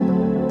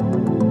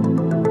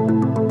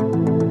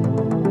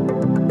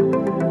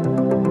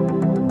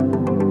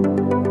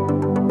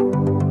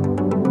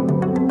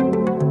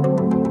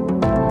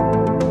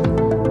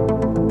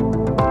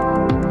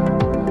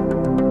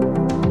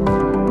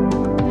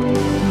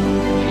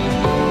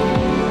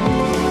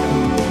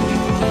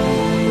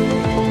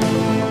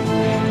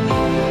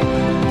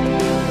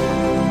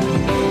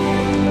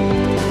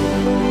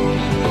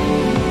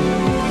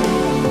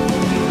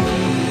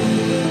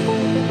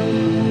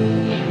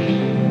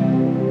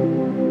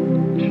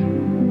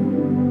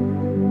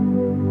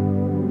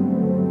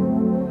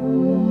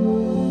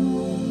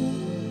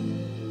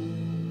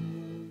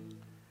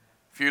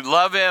If you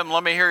love him,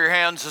 let me hear your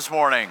hands this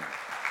morning.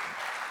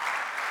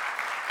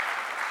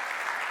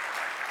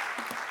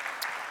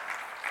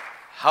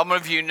 How many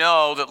of you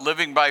know that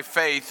living by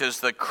faith is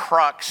the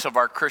crux of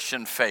our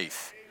Christian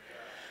faith?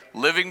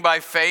 Living by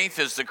faith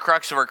is the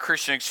crux of our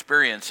Christian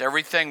experience.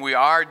 Everything we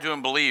are, do,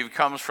 and believe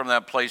comes from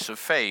that place of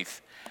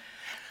faith.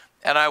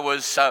 And I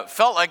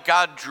felt like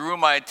God drew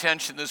my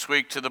attention this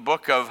week to the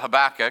book of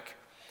Habakkuk.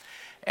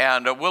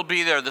 And we'll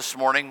be there this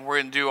morning.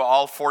 We're going to do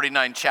all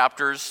 49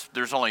 chapters.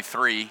 There's only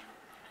 3.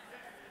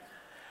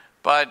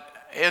 But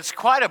it's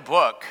quite a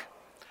book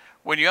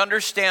when you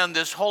understand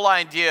this whole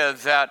idea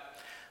that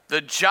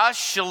the just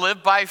shall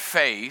live by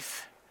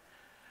faith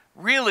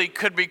really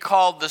could be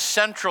called the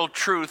central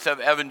truth of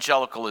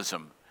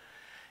evangelicalism.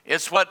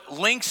 It's what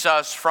links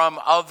us from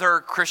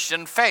other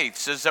Christian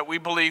faiths, is that we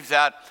believe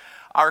that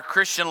our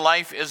Christian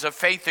life is a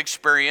faith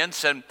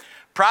experience, and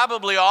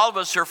probably all of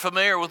us are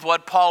familiar with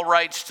what Paul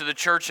writes to the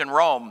church in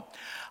Rome.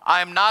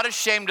 I am not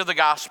ashamed of the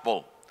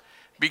gospel,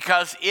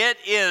 because it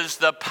is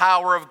the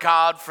power of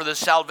God for the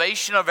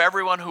salvation of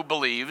everyone who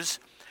believes,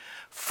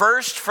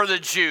 first for the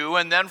Jew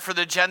and then for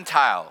the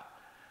Gentile.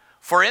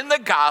 For in the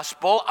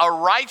gospel, a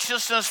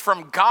righteousness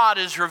from God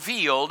is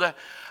revealed,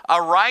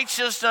 a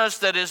righteousness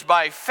that is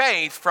by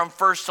faith from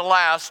first to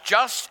last,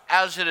 just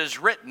as it is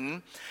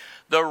written,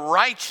 the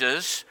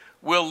righteous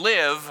will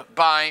live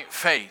by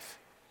faith.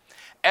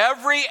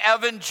 Every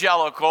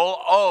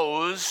evangelical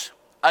owes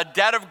a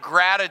debt of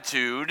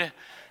gratitude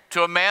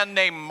to a man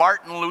named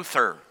Martin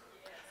Luther.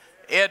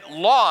 It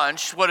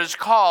launched what is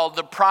called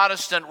the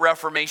Protestant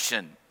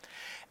Reformation.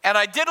 And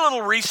I did a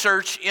little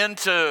research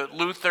into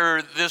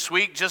Luther this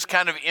week, just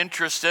kind of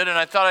interested, and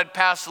I thought I'd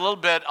pass a little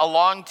bit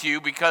along to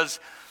you because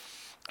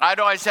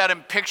I'd always had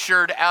him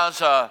pictured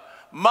as a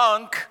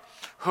monk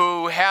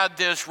who had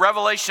this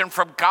revelation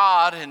from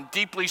God and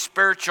deeply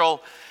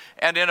spiritual,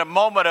 and in a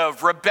moment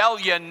of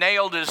rebellion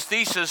nailed his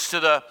thesis to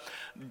the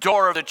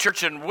door of the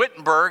church in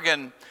Wittenberg.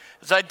 And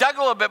as I dug a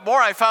little bit more,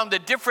 I found a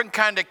different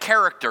kind of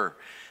character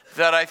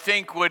that I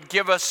think would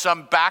give us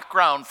some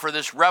background for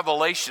this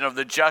revelation of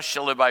the just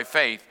shall live by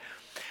faith.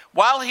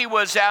 While he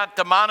was at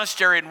the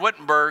monastery in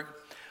Wittenberg,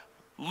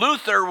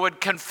 Luther would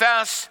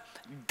confess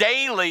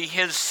daily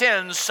his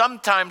sins,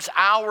 sometimes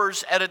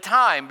hours at a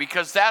time,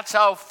 because that's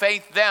how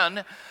faith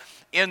then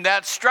in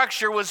that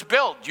structure was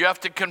built. You have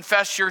to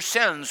confess your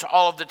sins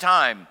all of the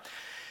time.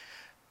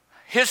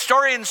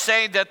 Historians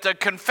say that the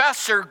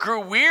confessor grew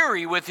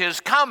weary with his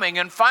coming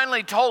and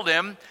finally told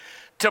him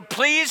to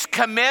please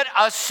commit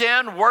a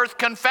sin worth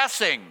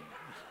confessing.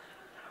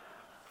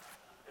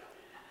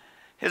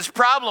 His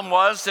problem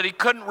was that he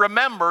couldn't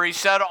remember, he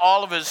said,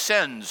 all of his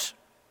sins.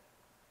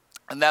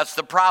 And that's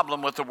the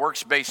problem with the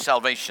works-based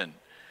salvation.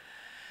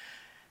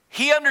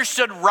 He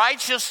understood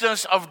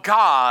righteousness of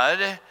God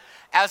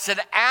as an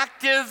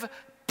active,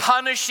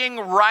 punishing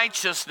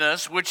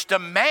righteousness which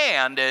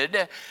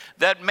demanded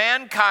that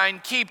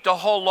mankind keep the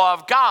whole law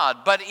of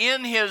God. But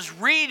in his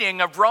reading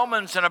of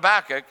Romans and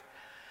Habakkuk,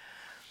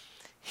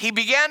 he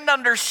began to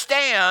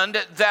understand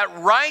that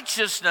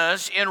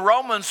righteousness in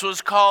Romans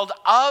was called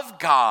of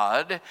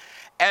God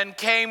and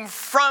came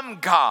from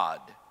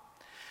God.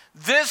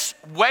 This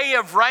way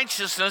of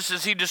righteousness,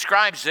 as he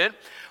describes it,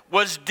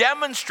 was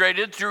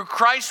demonstrated through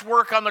Christ's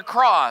work on the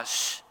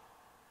cross.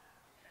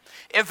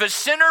 If a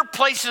sinner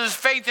places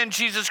faith in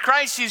Jesus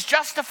Christ, he's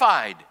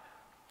justified.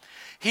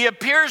 He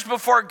appears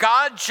before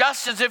God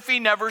just as if he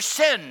never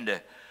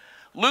sinned.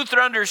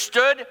 Luther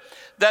understood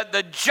that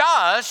the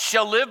just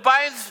shall live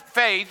by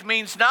faith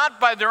means not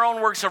by their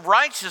own works of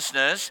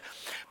righteousness,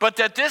 but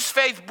that this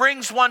faith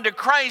brings one to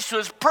Christ who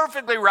is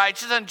perfectly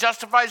righteous and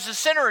justifies the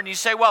sinner. And you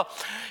say, well,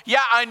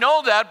 yeah, I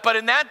know that, but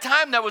in that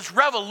time that was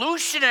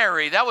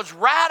revolutionary, that was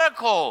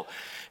radical.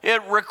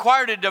 It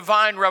required a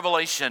divine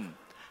revelation.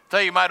 Though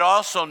you might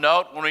also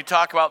note, when we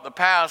talk about the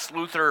past,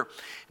 Luther,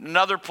 in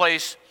another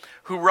place,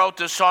 who wrote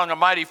the song, "A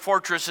Mighty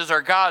Fortress is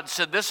Our God,"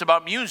 said this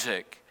about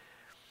music: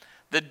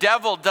 the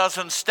devil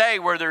doesn't stay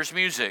where there's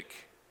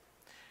music.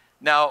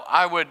 Now,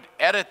 I would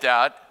edit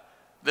that.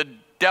 The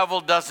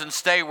devil doesn't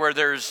stay where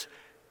there's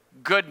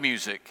good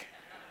music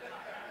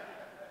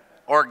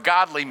or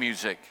godly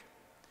music.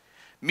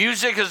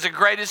 Music is the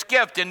greatest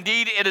gift.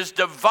 Indeed, it is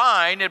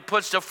divine. It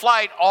puts to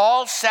flight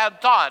all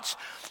sad thoughts.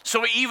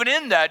 So even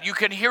in that, you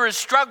can hear his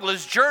struggle,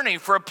 his journey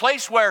for a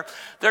place where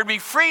there'd be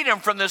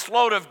freedom from this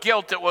load of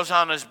guilt that was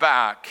on his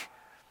back.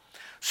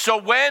 So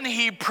when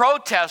he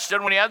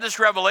protested, when he had this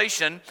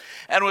revelation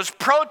and was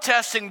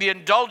protesting the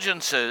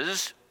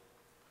indulgences,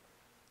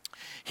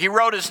 he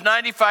wrote his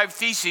 95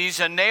 Theses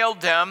and nailed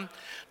them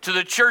to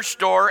the church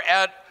door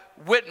at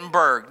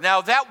Wittenberg.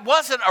 Now, that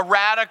wasn't a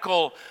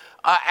radical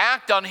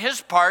act on his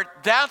part.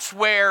 That's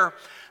where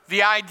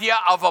the idea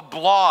of a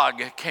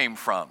blog came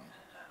from.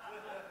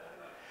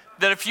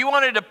 That if you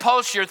wanted to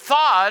post your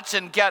thoughts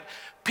and get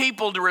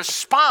people to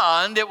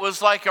respond. It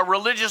was like a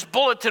religious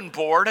bulletin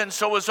board, and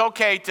so it was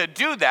okay to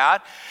do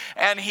that.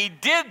 And he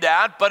did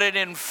that, but it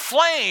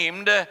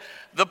inflamed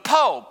the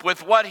Pope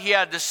with what he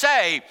had to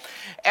say.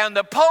 And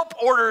the Pope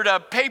ordered a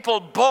papal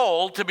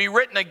bull to be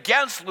written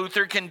against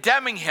Luther,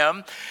 condemning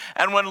him.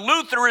 And when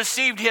Luther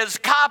received his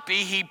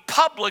copy, he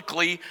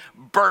publicly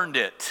burned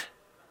it.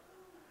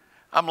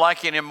 I'm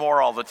liking him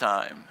more all the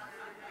time.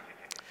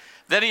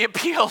 Then he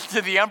appealed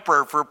to the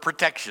emperor for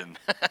protection.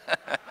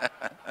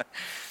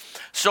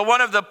 So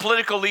one of the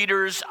political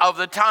leaders of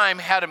the time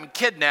had him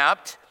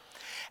kidnapped,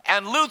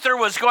 and Luther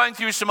was going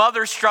through some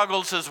other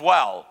struggles as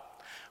well.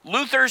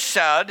 Luther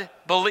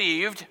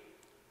believed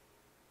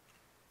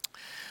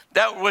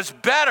that it was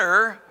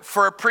better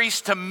for a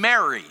priest to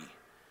marry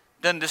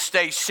than to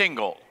stay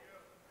single.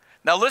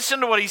 Now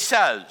listen to what he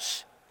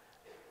says.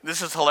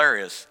 This is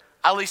hilarious.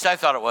 At least I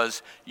thought it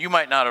was. You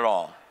might not at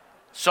all.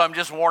 So I'm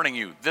just warning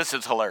you, this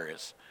is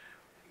hilarious.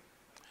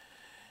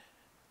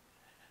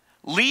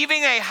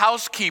 Leaving a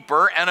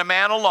housekeeper and a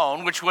man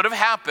alone, which would have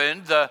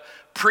happened, the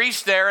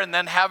priest there and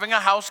then having a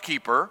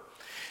housekeeper,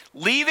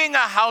 leaving a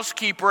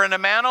housekeeper and a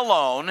man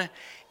alone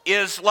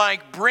is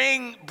like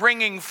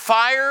bringing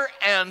fire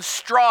and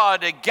straw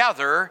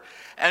together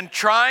and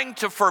trying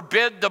to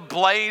forbid the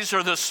blaze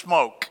or the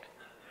smoke.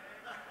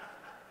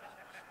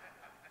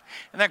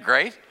 Isn't that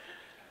great?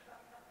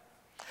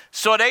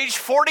 So at age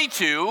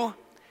 42,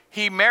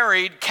 he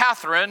married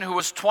Catherine, who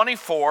was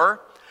 24,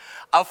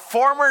 a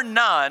former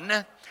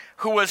nun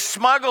who was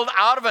smuggled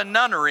out of a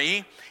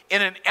nunnery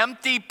in an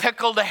empty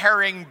pickled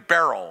herring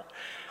barrel.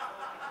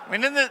 I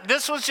mean,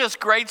 this was just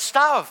great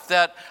stuff,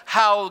 that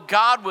how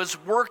God was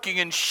working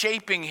and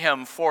shaping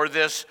him for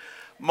this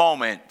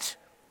moment.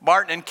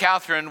 Martin and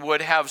Catherine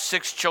would have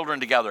 6 children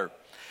together.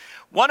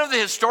 One of the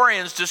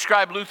historians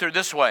described Luther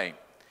this way: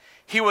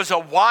 he was a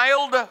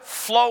wild,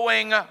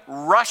 flowing,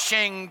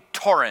 rushing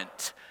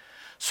torrent.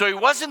 So he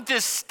wasn't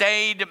this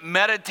staid,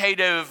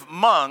 meditative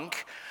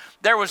monk.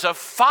 There was a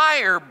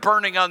fire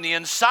burning on the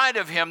inside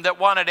of him that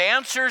wanted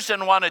answers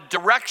and wanted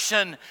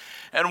direction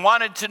and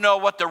wanted to know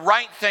what the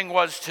right thing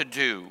was to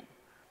do.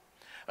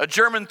 A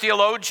German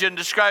theologian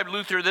described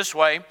Luther this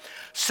way: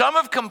 some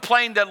have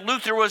complained that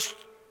Luther was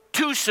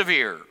too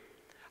severe.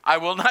 I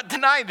will not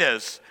deny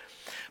this,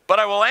 but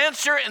I will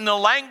answer in the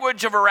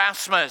language of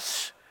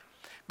Erasmus.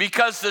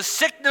 Because the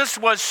sickness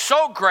was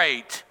so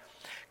great,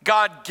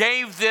 God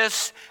gave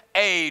this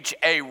age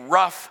a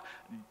rough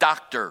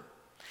doctor.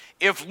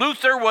 If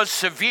Luther was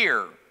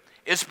severe,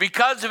 it's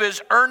because of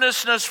his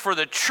earnestness for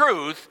the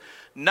truth,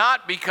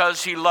 not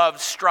because he loved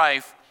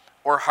strife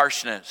or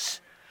harshness.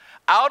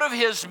 Out of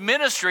his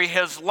ministry,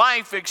 his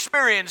life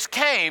experience,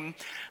 came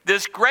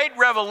this great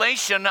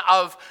revelation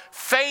of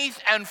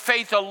faith and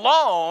faith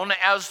alone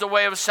as the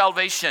way of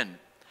salvation.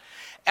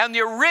 And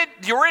the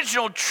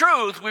original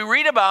truth we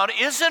read about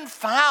isn't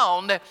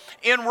found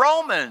in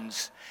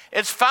Romans.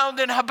 It's found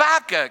in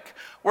Habakkuk,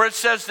 where it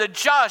says the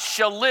just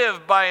shall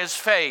live by his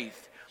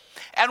faith.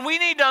 And we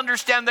need to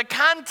understand the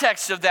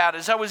context of that.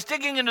 As I was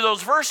digging into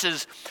those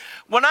verses,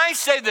 when I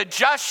say the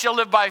just shall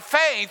live by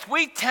faith,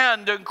 we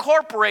tend to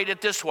incorporate it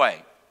this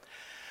way.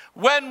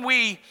 When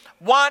we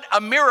want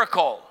a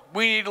miracle,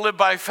 we need to live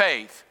by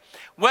faith.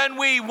 When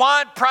we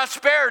want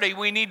prosperity,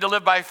 we need to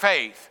live by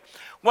faith.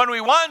 When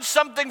we want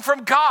something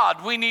from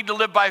God, we need to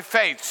live by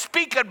faith,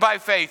 speak it by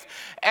faith,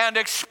 and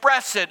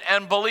express it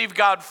and believe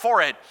God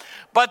for it.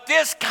 But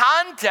this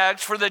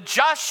context for the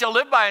just shall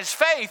live by his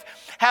faith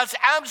has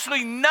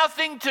absolutely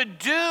nothing to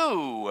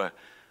do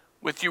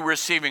with you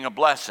receiving a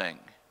blessing.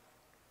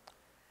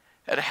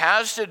 It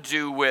has to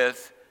do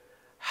with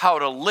how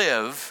to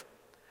live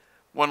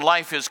when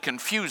life is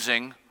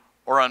confusing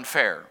or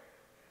unfair.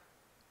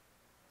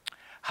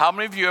 How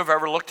many of you have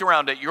ever looked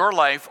around at your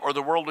life or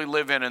the world we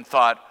live in and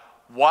thought,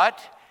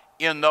 what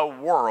in the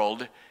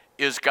world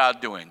is God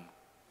doing?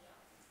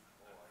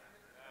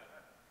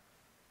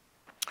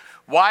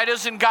 Why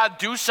doesn't God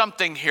do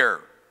something here?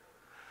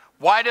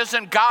 Why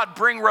doesn't God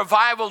bring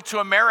revival to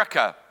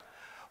America?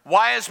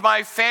 Why is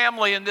my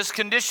family in this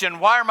condition?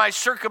 Why are my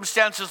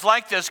circumstances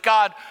like this?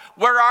 God,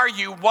 where are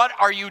you? What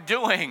are you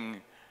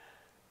doing?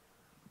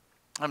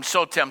 I'm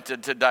so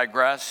tempted to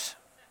digress.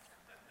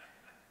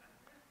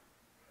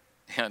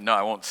 Yeah, no,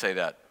 I won't say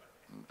that.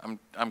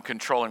 I'm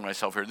controlling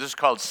myself here. This is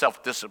called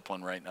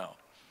self-discipline right now.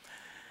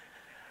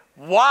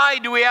 Why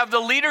do we have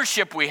the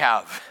leadership we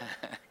have?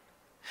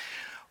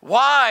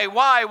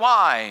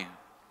 Why?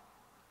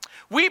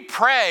 We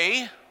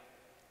pray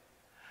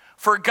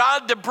for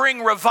God to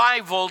bring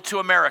revival to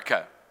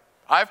America.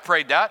 I've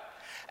prayed that.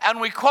 And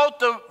we quote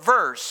the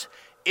verse,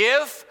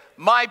 if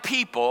my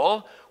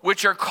people,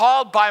 which are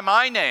called by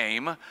my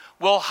name,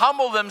 will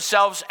humble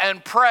themselves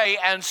and pray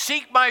and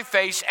seek my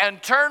face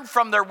and turn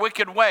from their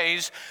wicked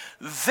ways,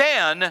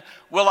 then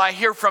will I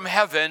hear from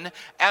heaven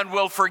and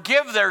will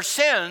forgive their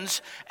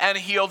sins and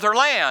heal their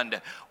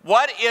land.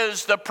 What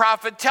is the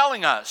prophet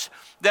telling us?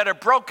 That a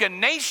broken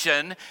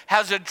nation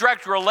has a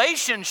direct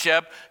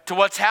relationship to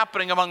what's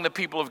happening among the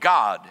people of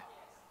God.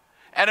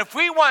 And if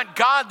we want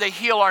God to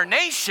heal our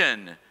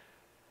nation,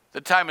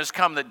 the time has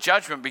come that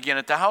judgment begin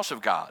at the house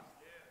of God.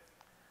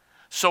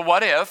 So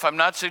what if, I'm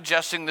not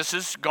suggesting this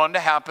is going to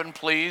happen,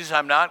 please,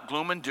 I'm not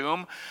gloom and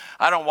doom,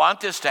 I don't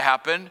want this to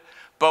happen,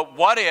 but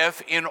what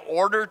if in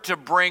order to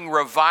bring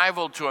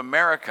revival to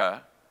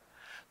America,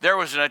 there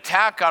was an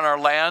attack on our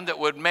land that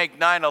would make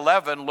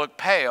 9/11 look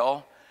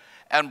pale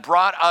and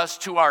brought us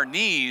to our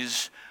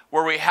knees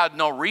where we had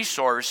no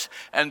resource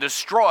and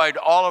destroyed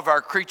all of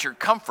our creature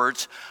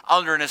comforts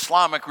under an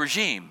Islamic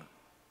regime?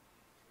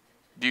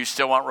 Do you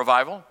still want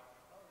revival?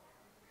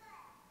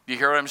 Do you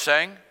hear what I'm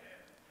saying?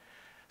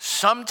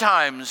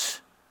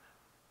 Sometimes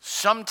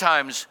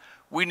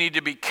we need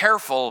to be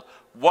careful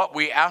what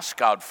we ask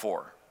God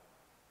for,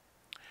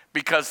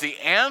 because the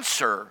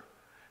answer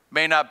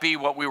may not be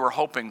what we were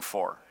hoping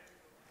for.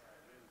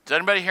 Is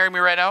anybody hearing me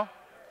right now?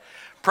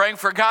 Praying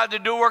for God to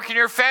do work in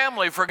your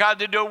family, for God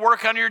to do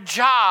work on your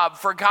job,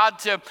 for God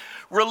to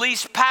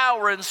release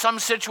power in some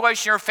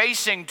situation you're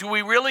facing. Do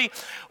we really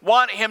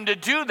want him to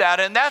do that?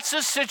 And that's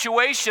the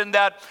situation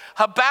that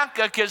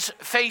Habakkuk is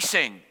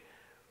facing.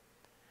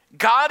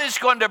 God is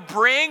going to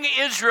bring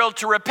Israel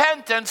to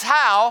repentance.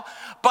 How?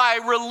 By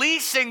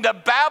releasing the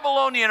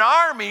Babylonian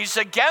armies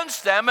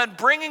against them and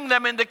bringing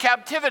them into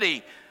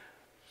captivity.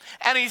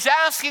 And he's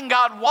asking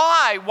God,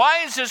 why?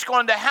 Why is this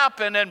going to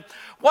happen? And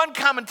one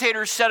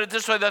commentator said it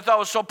this way that I thought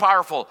was so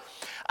powerful.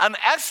 An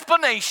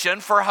explanation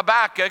for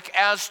Habakkuk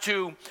as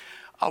to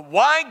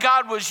why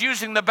God was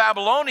using the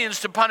Babylonians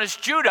to punish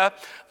Judah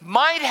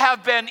might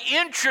have been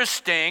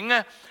interesting,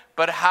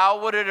 but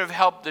how would it have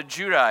helped the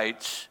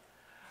Judahites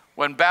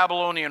when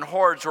Babylonian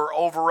hordes were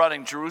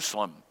overrunning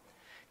Jerusalem,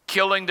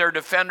 killing their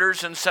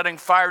defenders and setting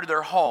fire to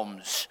their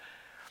homes?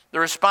 The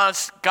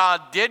response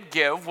God did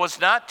give was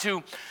not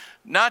to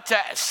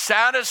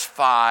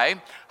satisfy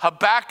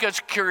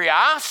Habakkuk's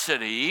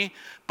curiosity,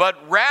 but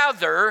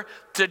rather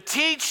to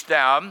teach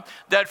them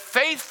that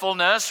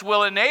faithfulness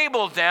will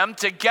enable them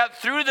to get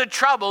through the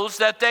troubles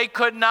that they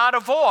could not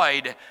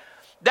avoid.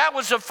 That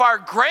was a far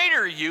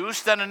greater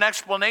use than an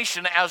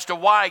explanation as to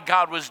why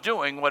God was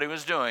doing what he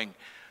was doing.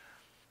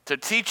 To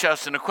teach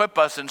us and equip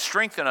us and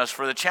strengthen us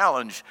for the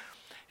challenge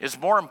is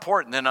more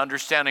important than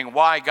understanding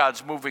why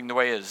God's moving the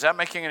way he is. Is that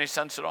making any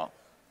sense at all?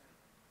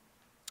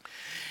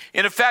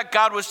 In effect,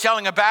 God was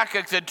telling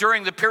Habakkuk that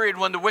during the period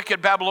when the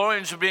wicked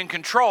Babylonians would be in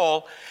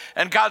control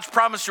and God's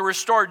promise to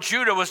restore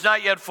Judah was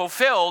not yet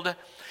fulfilled,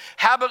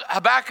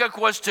 Habakkuk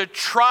was to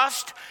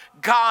trust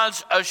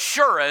God's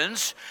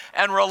assurance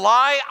and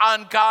rely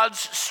on God's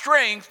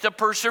strength to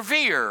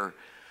persevere.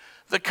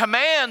 The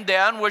command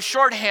then was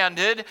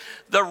shorthanded: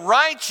 the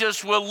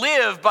righteous will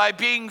live by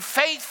being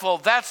faithful.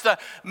 That's the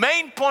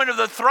main point of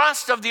the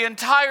thrust of the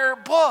entire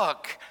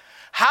book.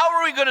 How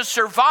are we going to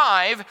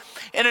survive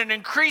in an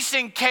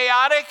increasing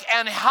chaotic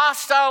and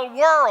hostile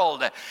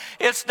world?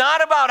 It's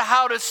not about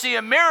how to see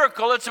a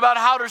miracle, it's about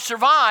how to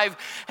survive.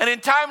 And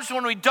in times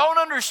when we don't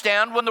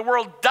understand, when the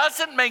world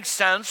doesn't make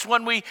sense,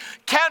 when we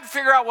can't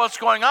figure out what's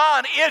going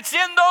on, it's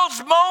in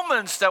those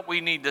moments that we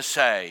need to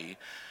say,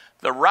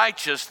 the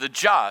righteous, the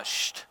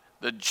just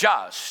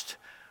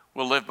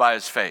will live by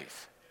his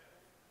faith.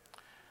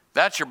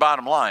 That's your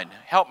bottom line.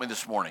 Help me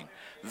this morning.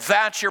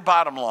 That's your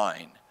bottom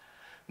line.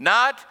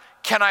 Not,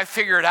 can I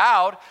figure it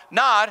out?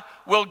 Not,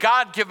 will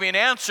God give me an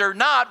answer?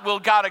 Not, will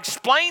God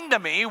explain to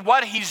me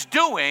what he's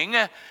doing?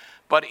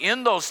 But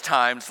in those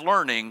times,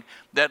 learning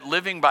that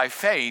living by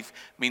faith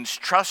means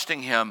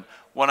trusting him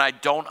when I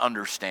don't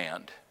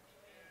understand.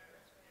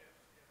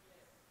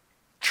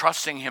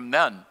 Trusting him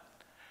then.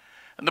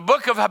 And the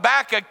book of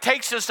Habakkuk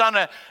takes us on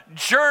a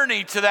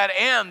journey to that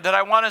end that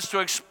I want us to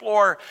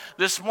explore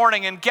this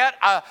morning and get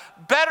a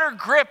better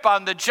grip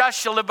on the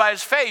just shall live by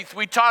his faith.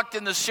 We talked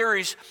in the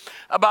series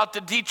about the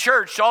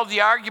de-churched, all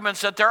the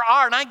arguments that there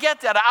are, and I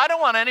get that. I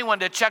don't want anyone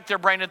to check their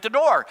brain at the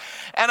door.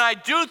 And I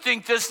do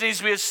think this needs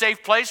to be a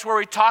safe place where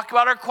we talk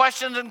about our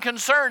questions and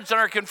concerns and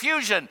our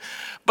confusion.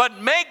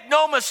 But make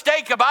no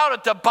mistake about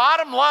it, the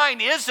bottom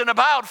line isn't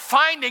about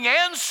finding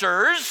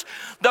answers.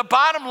 The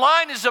bottom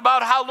line is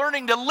about how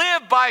learning to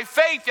live by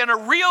faith in a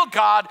real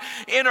God,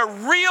 in a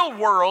real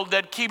world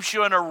that keeps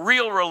you in a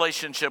real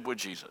relationship with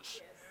Jesus.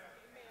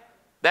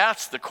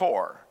 That's the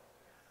core.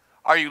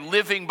 Are you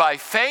living by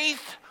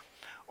faith,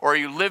 or are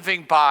you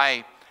living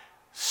by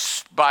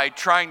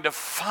trying to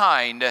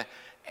find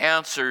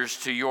answers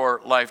to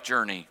your life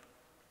journey?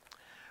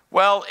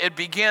 Well, it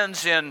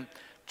begins in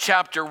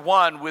chapter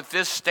 1 with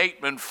this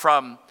statement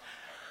from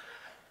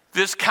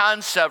this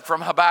concept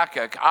from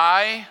Habakkuk: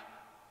 I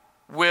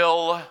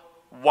will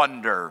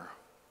wonder.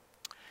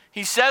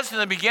 He says in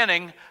the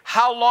beginning,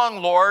 how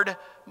long, Lord,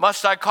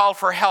 must I call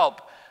for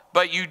help,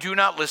 but you do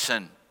not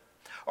listen?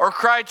 Or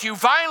cry to you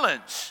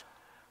violence,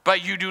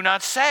 but you do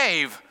not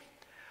save?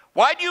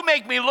 Why do you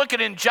make me look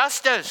at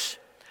injustice?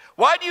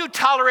 Why do you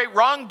tolerate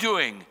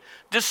wrongdoing?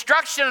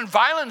 Destruction and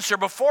violence are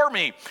before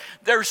me.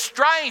 There's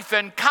strife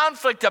and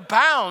conflict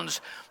abounds.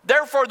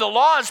 Therefore the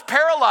law is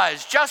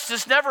paralyzed.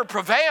 Justice never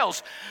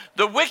prevails.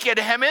 The wicked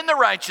hem in the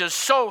righteous,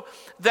 so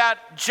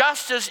that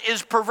justice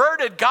is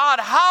perverted. God,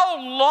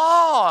 how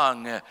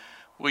long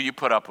will you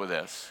put up with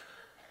this?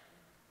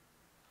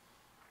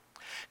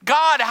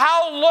 God,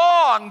 how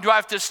long do I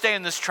have to stay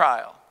in this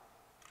trial?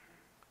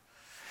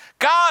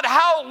 God,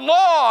 how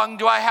long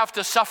do I have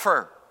to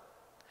suffer?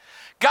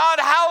 God,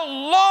 how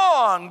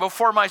long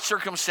before my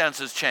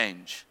circumstances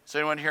change? Is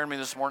anyone hearing me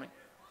this morning?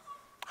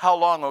 How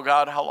long, oh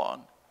God, how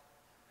long?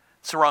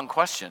 It's the wrong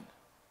question.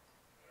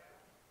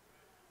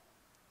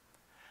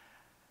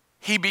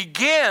 He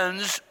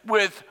begins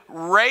with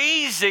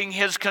raising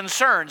his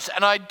concerns.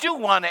 And I do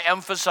want to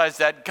emphasize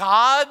that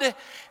God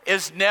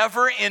is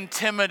never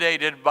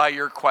intimidated by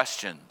your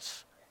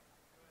questions.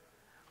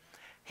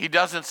 He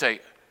doesn't say,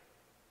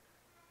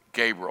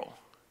 Gabriel,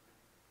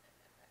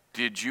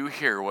 did you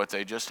hear what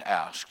they just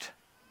asked?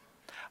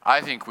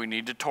 I think we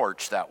need to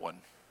torch that one.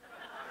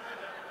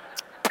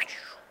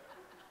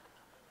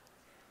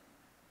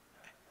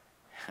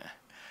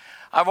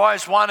 I've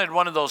always wanted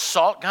one of those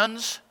salt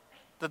guns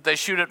that they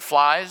shoot at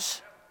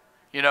flies,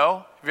 you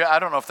know? I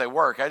don't know if they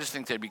work. I just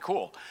think they'd be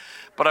cool.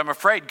 But I'm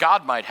afraid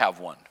God might have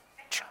one.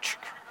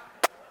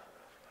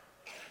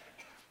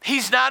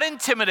 He's not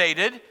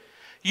intimidated.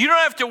 You don't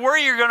have to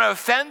worry you're going to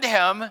offend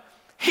him.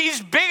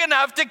 He's big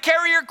enough to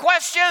carry your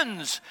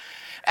questions.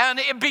 And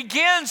it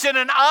begins in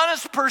an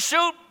honest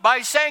pursuit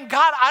by saying,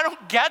 God, I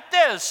don't get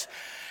this.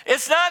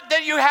 It's not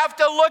that you have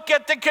to look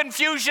at the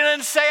confusion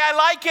and say, I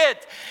like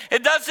it.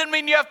 It doesn't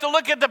mean you have to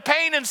look at the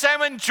pain and say,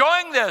 I'm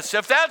enjoying this.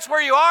 If that's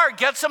where you are,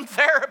 get some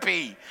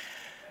therapy.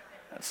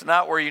 That's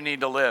not where you need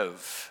to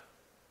live.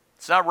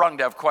 It's not wrong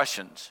to have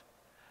questions.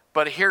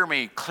 But hear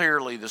me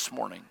clearly this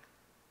morning.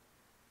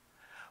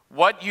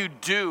 What you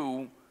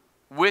do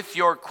with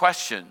your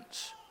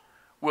questions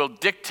will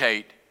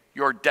dictate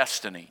your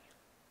destiny.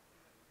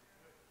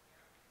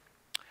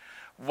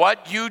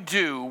 What you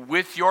do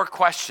with your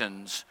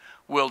questions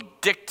will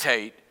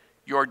dictate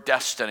your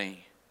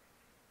destiny.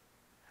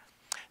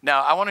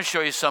 Now, I want to show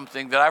you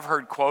something that I've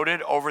heard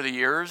quoted over the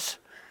years,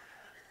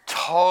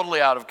 totally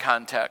out of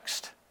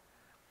context.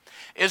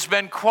 It's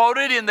been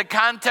quoted in the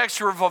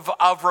context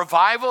of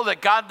revival,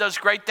 that God does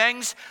great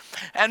things.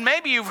 And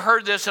maybe you've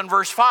heard this in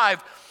verse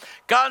 5.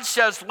 God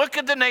says, look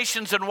at the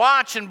nations and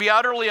watch and be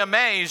utterly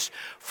amazed,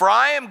 for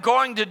I am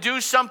going to do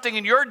something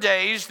in your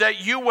days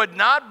that you would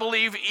not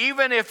believe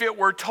even if it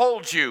were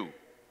told you.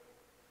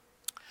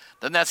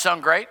 Doesn't that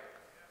sound great?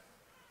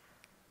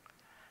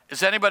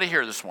 Is anybody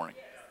here this morning?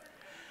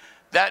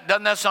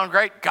 Doesn't that sound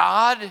great?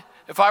 God,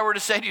 if I were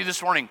to say to you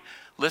this morning,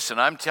 listen,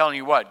 I'm telling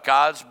you what,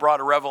 God's brought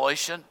a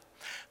revelation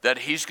that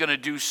he's going to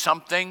do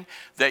something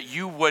that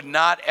you would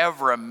not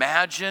ever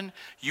imagine.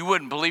 You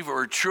wouldn't believe it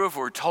were true if it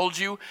were told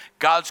you.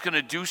 God's going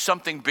to do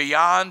something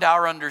beyond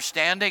our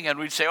understanding. And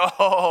we'd say,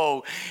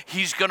 oh,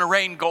 he's going to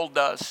rain gold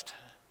dust.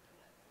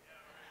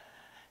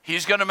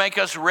 He's going to make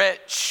us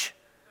rich.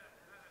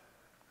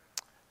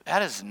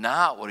 That is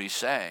not what he's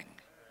saying.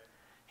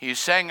 He's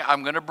saying,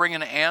 I'm going to bring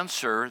an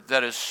answer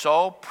that is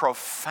so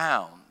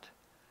profound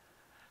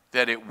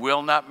that it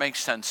will not make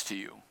sense to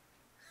you.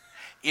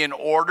 In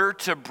order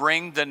to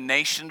bring the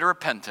nation to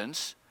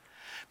repentance,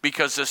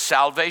 because the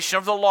salvation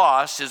of the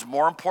lost is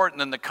more important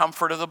than the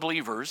comfort of the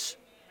believers,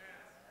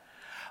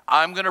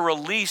 I'm going to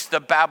release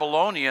the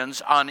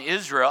Babylonians on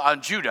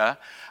Judah.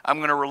 I'm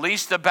going to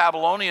release the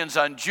Babylonians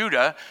on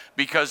Judah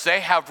because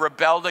they have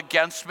rebelled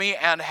against me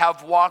and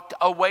have walked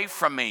away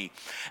from me.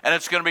 And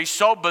it's going to be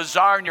so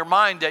bizarre in your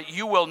mind that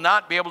you will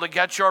not be able to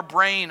get your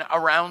brain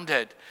around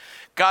it.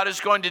 God is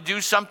going to do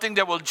something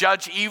that will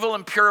judge evil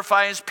and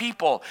purify his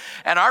people.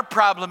 And our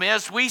problem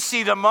is we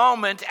see the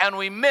moment and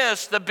we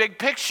miss the big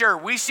picture.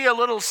 We see a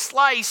little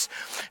slice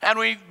and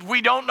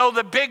we don't know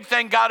the big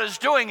thing God is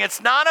doing.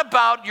 It's not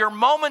about your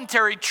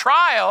momentary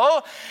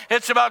trial.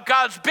 It's about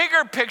God's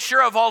bigger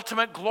picture of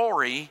ultimate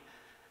glory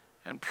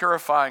and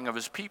purifying of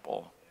his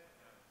people.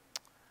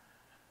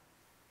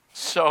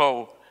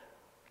 So,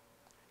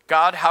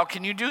 God, how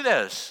can you do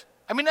this?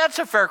 I mean, that's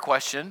a fair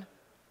question.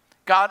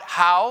 God,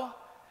 how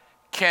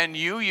can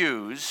you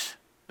use,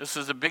 this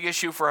is a big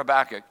issue for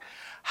Habakkuk,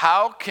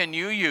 how can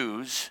you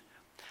use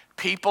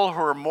people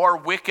who are more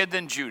wicked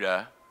than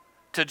Judah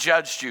to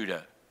judge Judah?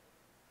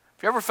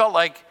 Have you ever felt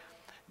like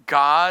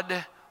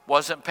God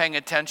wasn't paying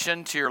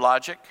attention to your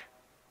logic?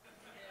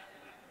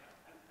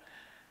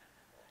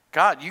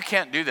 God, you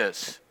can't do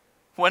this.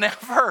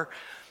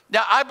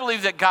 Now, I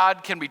believe that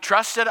God can be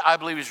trusted. I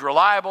believe he's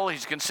reliable,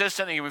 he's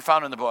consistent, and he can be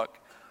found in the book.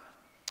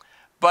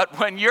 But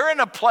when you're in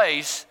a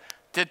place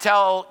to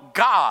tell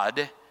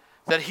God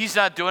that he's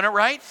not doing it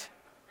right,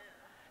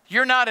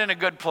 you're not in a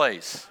good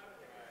place.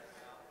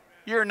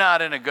 You're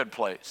not in a good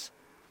place.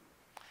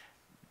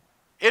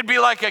 It'd be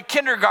like a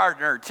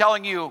kindergartner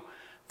telling you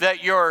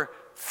that you're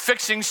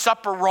fixing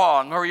supper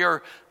wrong or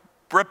you're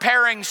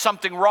repairing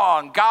something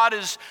wrong. God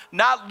is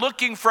not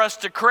looking for us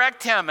to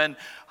correct him. And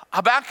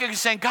Habakkuk is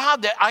saying,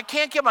 God, I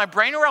can't get my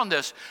brain around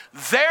this.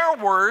 They're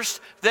worse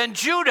than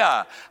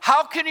Judah.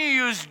 How can you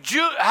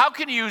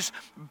use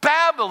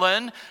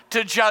Babylon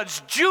to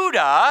judge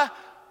Judah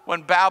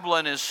when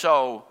Babylon is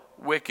so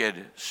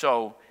wicked,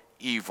 so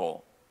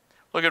evil?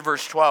 Look at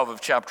verse 12 of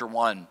chapter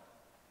 1.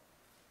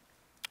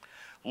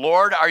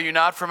 Lord, are you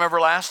not from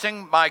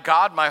everlasting? My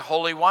God, my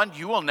Holy One,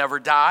 you will never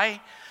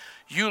die.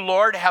 You,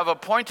 Lord, have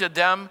appointed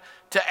them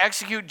to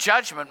execute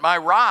judgment. My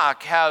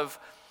rock, have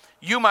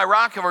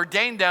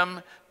ordained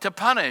them to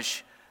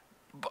punish.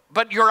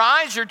 But your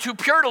eyes are too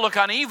pure to look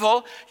on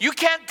evil. You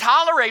can't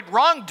tolerate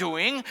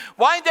wrongdoing.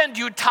 Why then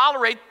do you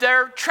tolerate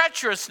their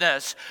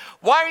treacherousness?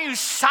 Why are you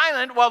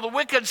silent while the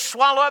wicked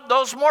swallow up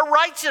those more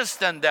righteous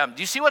than them?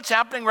 Do you see what's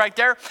happening right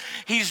there?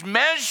 He's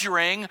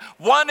measuring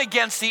one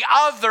against the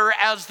other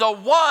as though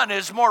one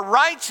is more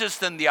righteous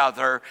than the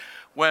other,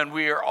 when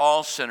we are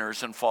all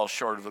sinners and fall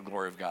short of the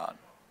glory of God.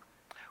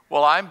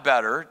 Well, I'm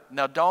better.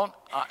 Now, don't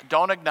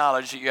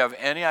acknowledge that you have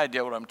any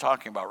idea what I'm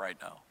talking about right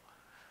now.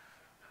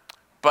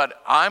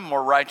 But I'm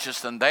more righteous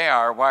than they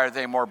are. Why are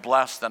they more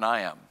blessed than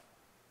I am?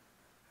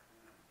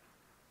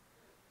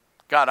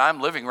 God, I'm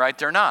living right,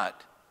 they're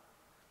not.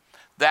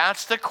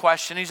 That's the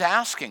question he's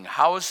asking.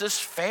 How is this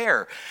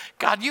fair?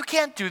 God, you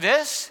can't do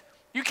this.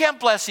 You can't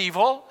bless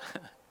evil.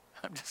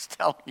 I'm just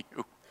telling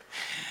you.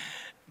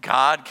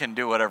 God can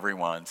do whatever he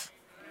wants.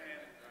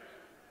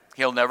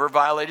 He'll never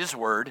violate his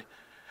word,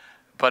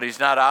 but he's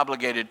not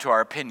obligated to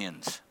our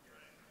opinions.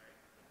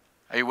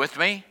 Are you with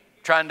me?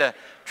 Trying to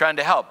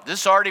help.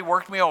 This already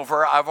worked me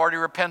over. I've already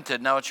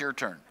repented. Now it's your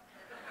turn.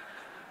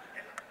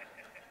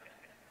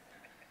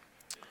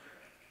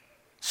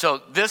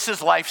 So this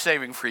is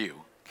life-saving for you,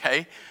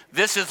 okay?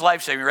 This is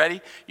life-saving.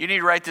 Ready? You need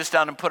to write this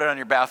down and put it on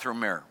your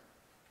bathroom mirror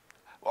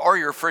or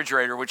your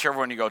refrigerator, whichever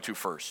one you go to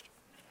first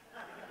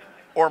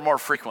or more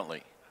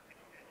frequently.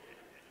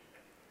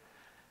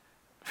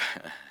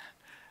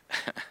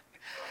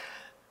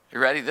 You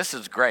ready? This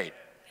is great.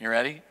 You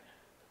ready?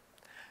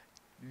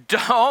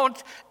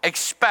 Don't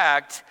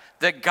expect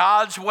that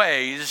God's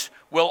ways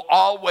will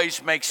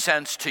always make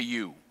sense to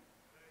you,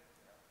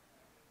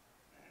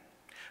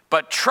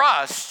 but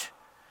trust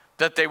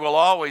that they will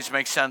always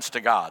make sense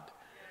to God.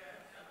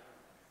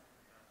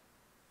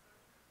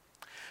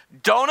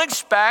 Don't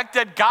expect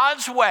that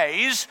God's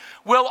ways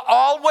will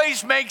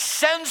always make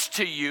sense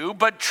to you,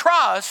 but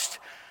trust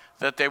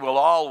that they will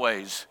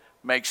always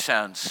make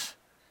sense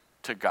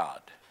to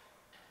God.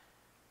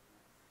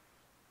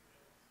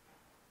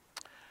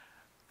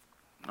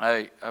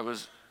 I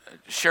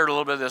shared a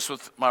little bit of this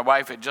with my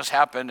wife. It just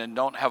happened, and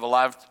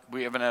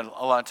we haven't had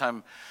a lot of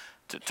time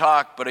to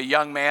talk, but a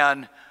young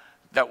man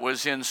that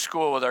was in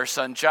school with our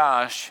son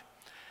Josh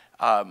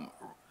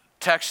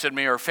texted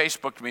me or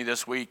Facebooked me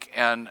this week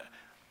and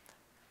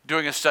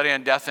doing a study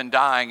on death and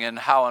dying and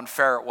how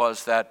unfair it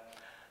was that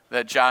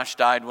Josh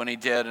died when he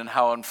did and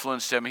how it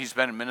influenced him. He's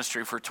been in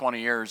ministry for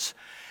 20 years.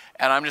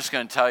 And I'm just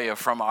going to tell you,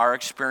 from our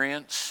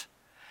experience,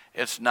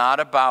 it's not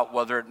about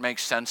whether it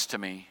makes sense to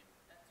me.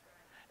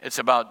 It's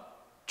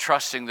about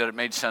trusting that it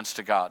made sense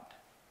to God.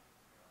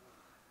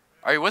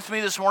 Are you with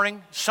me this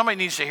morning? Somebody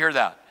needs to hear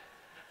that.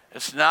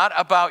 It's not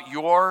about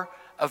your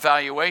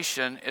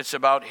evaluation. It's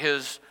about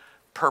his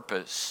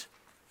purpose.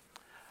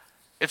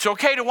 It's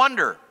okay to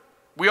wonder.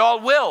 We all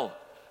will.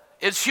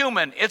 It's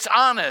human. It's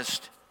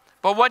honest.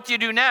 But what do you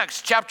do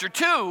next? Chapter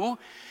 2,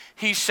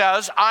 he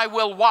says, I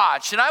will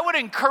watch. And I would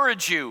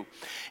encourage you,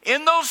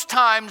 in those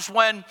times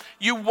when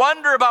you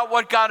wonder about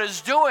what God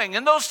is doing,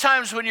 in those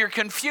times when you're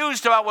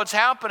confused about what's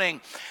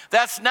happening,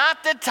 that's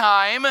not the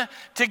time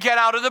to get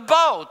out of the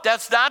boat.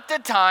 That's not the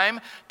time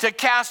to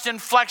cast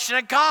inflection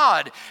at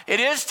God. It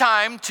is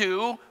time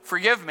to,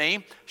 forgive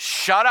me,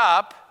 shut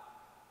up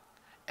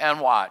and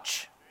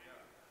watch.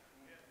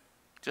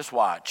 Just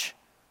watch.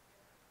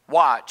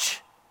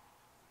 Watch.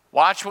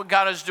 Watch what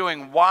God is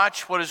doing.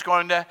 Watch what is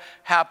going to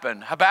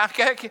happen.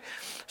 Habakkuk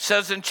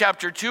says in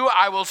chapter 2,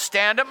 I will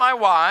stand at my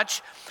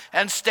watch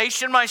and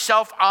station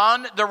myself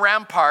on the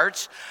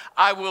ramparts.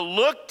 I will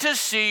look to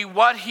see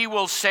what he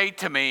will say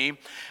to me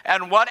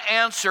and what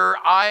answer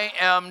I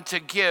am to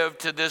give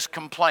to this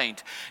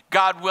complaint.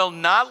 God will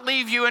not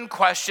leave you in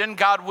question.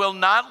 God will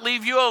not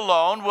leave you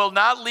alone, will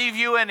not leave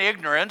you in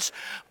ignorance.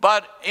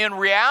 But in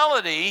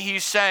reality,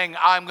 he's saying,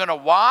 I'm going to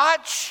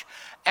watch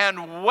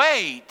and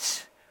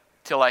wait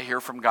till I hear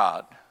from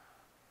God.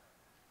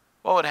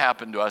 What would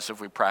happen to us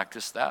if we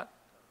practiced that?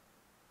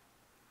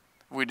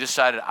 We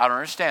decided, I don't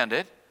understand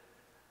it,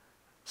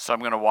 so I'm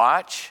going to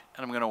watch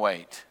and I'm going to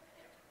wait.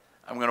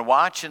 I'm going to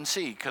watch and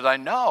see, because I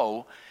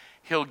know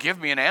he'll give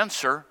me an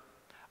answer.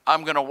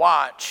 I'm going to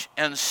watch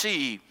and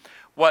see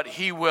what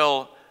he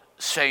will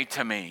say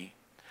to me.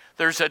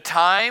 There's a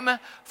time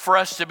for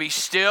us to be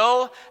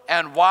still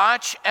and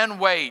watch and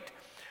wait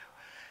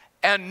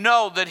and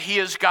know that he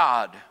is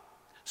God.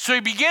 So he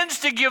begins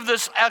to give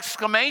this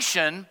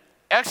explanation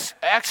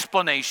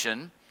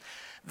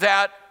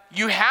that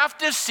you have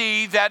to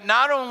see that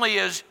not only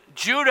is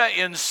Judah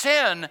in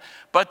sin,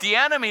 but the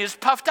enemy is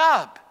puffed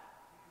up.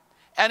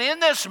 And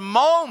in this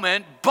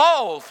moment,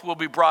 both will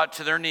be brought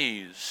to their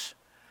knees.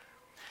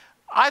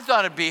 I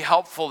thought it'd be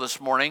helpful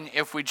this morning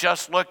if we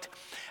just looked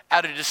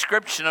at a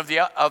description of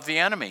the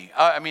enemy,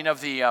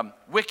 of the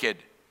wicked.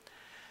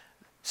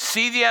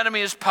 See, the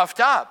enemy is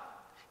puffed up.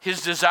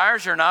 His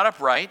desires are not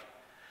upright.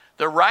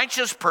 The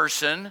righteous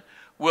person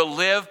will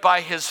live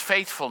by his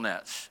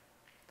faithfulness.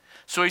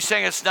 So he's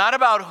saying it's not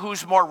about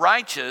who's more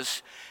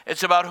righteous,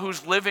 it's about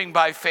who's living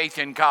by faith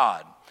in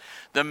God.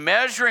 The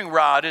measuring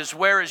rod is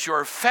where is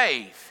your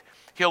faith.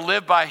 He'll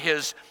live by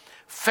his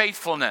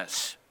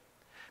faithfulness.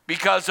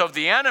 Because of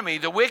the enemy,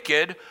 the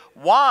wicked,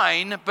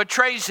 wine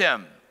betrays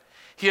him.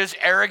 He is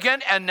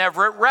arrogant and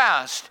never at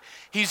rest.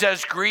 He's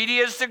as greedy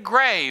as the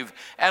grave,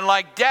 and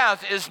like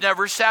death is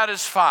never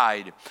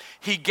satisfied.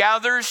 He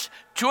gathers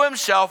to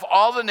himself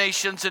all the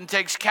nations and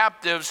takes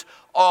captives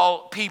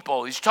all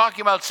people. He's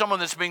talking about someone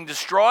that's being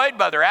destroyed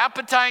by their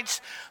appetites,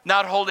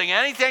 not holding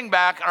anything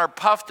back, and are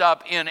puffed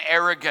up in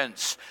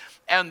arrogance.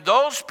 And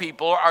those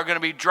people are going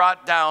to be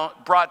brought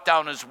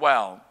down as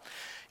well.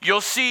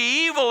 You'll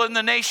see evil in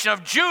the nation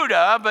of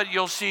Judah, but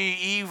you'll see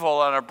evil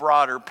on a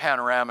broader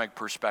panoramic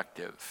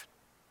perspective.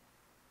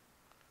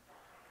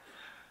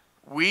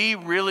 We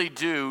really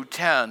do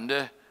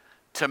tend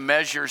to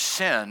measure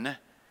sin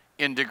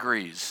in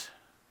degrees.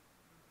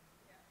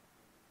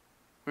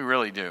 We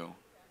really do.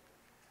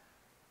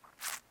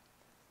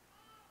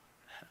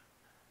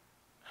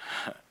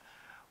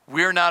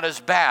 We're not as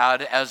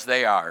bad as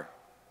they are.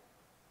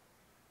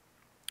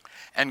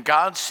 And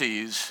God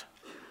sees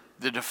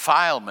the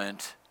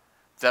defilement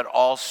that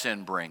all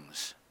sin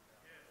brings.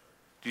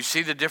 Do you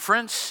see the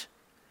difference?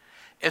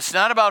 It's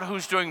not about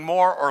who's doing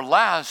more or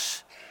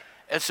less.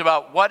 It's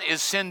about what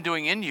is sin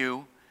doing in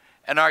you,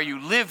 and are you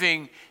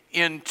living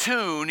in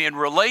tune, in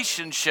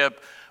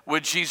relationship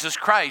with Jesus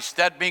Christ,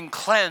 that being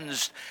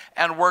cleansed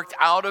and worked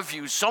out of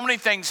you. So many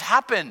things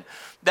happen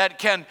that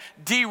can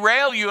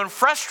derail you and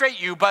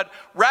frustrate you, but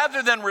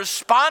rather than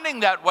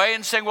responding that way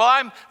and saying,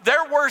 well,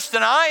 they're worse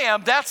than I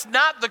am, that's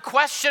not the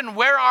question.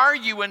 Where are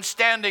you in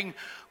standing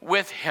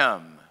with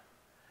him?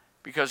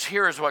 Because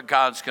here is what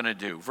God's going to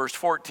do. Verse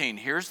 14,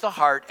 here's the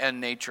heart and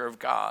nature of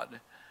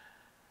God.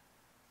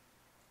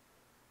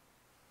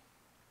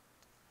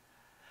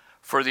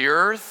 For the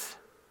earth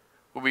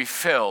will be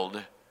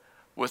filled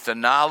with the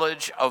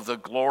knowledge of the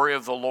glory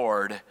of the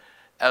Lord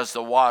as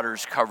the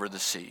waters cover the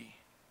sea.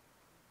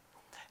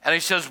 And he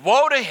says,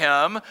 woe to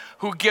him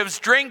who gives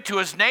drink to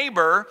his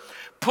neighbor,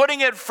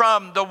 putting it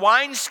from the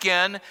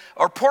wineskin,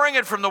 or pouring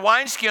it from the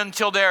wineskin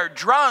until they are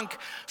drunk,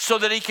 so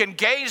that he can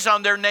gaze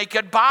on their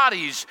naked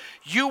bodies.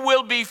 You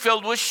will be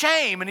filled with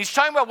shame. And he's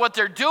talking about what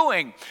they're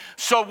doing.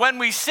 So when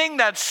we sing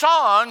that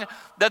song,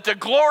 that the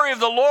glory of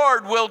the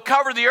Lord will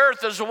cover the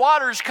earth as the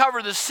waters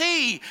cover the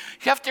sea, you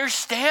have to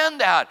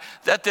understand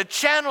that the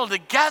channel to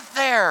get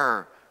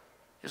there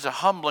is a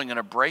humbling and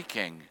a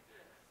breaking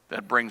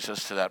that brings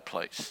us to that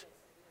place.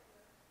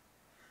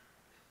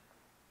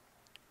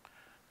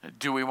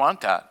 Do we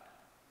want that?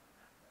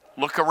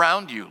 Look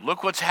around you.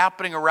 Look what's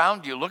happening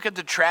around you. Look at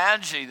the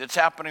tragedy that's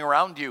happening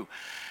around you,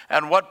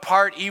 and what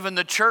part even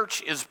the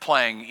church is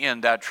playing in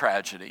that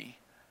tragedy.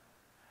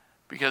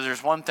 Because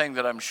there's one thing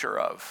that I'm sure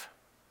of.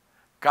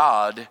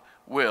 God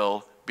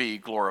will be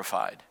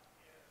glorified.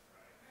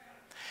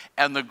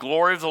 And the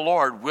glory of the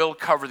Lord will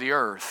cover the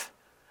earth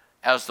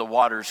as the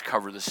waters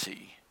cover the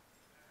sea.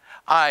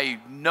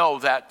 I know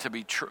that to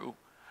be true.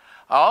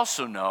 I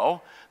also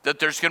know that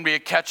there's going to be a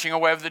catching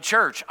away of the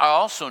church. I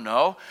also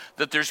know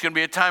that there's going to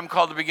be a time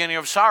called the beginning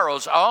of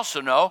sorrows. I also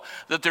know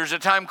that there's a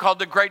time called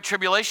the Great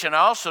Tribulation.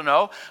 I also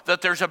know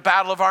that there's a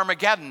battle of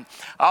Armageddon.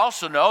 I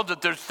also know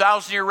that there's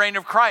 1,000-year reign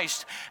of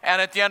Christ.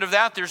 And at the end of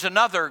that, there's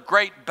another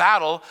great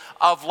battle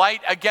of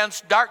light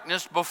against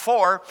darkness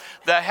before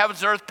the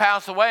heavens and earth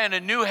pass away, and a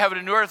new heaven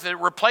and new earth that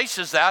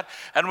replaces that,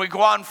 and we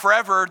go on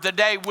forever. The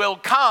day will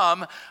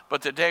come,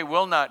 but the day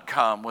will not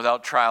come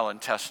without trial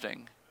and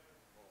testing.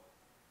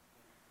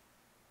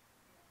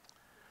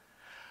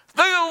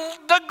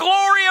 The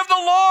glory of the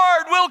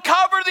Lord will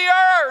cover the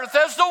earth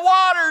as the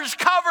waters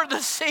cover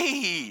the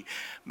sea.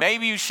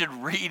 Maybe you should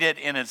read it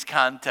in its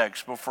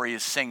context before you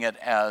sing it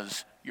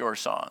as your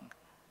song.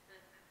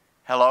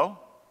 Hello?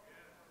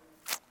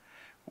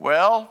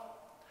 Well,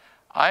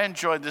 I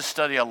enjoyed this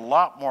study a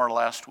lot more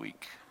last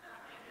week.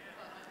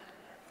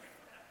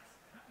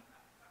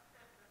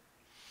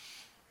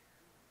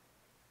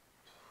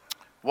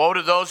 Woe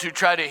to those who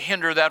try to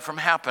hinder that from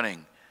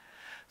happening,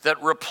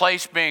 that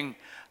replace being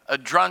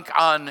drunk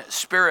on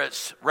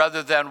spirits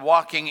rather than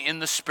walking in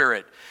the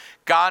Spirit.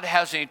 God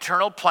has an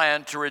eternal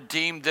plan to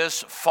redeem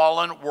this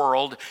fallen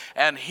world,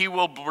 and he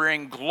will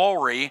bring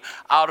glory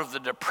out of the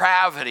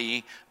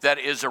depravity that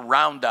is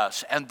around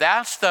us. And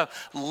that's the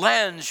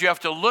lens you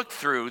have to look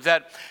through,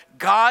 that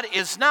God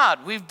is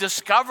not. We've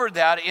discovered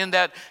that in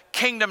that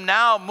Kingdom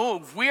Now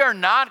move. We are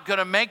not going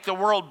to make the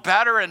world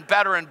better and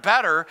better and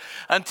better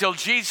until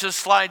Jesus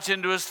slides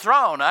into his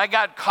throne. I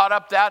got caught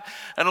up that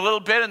in a little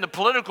bit in the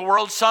political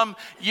world some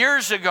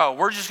years ago.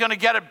 We're just going to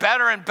get it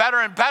better and better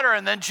and better,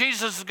 and then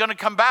Jesus is going to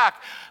come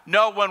back.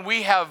 No, when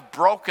we have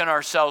broken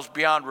ourselves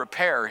beyond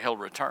repair, he'll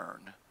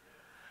return.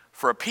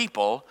 For a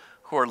people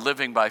who are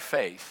living by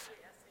faith,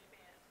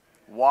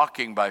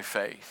 walking by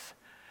faith.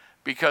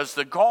 Because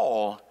the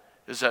goal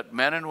is that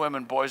men and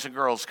women, boys and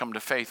girls, come to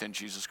faith in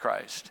Jesus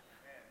Christ.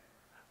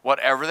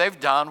 Whatever they've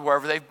done,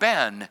 wherever they've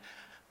been,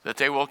 that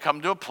they will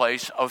come to a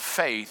place of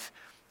faith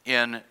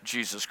in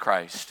Jesus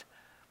Christ.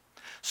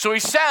 So he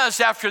says,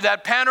 after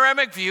that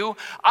panoramic view,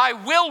 I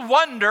will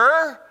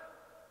wonder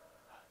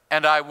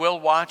and I will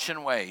watch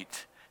and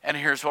wait. And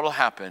here's what will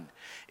happen.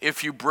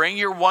 If you bring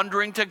your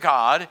wondering to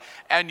God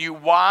and you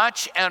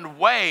watch and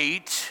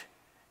wait,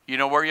 you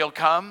know where you'll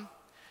come?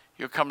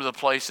 You'll come to the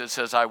place that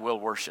says, I will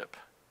worship.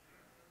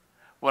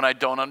 When I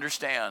don't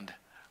understand,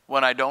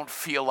 when I don't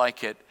feel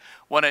like it,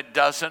 when it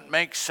doesn't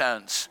make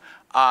sense,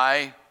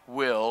 I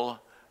will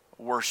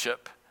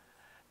worship.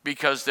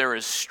 Because there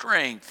is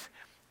strength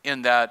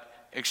in that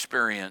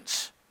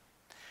experience.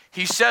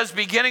 He says,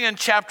 beginning in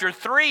chapter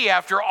 3,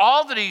 after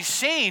all that he's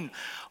seen,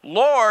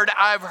 Lord,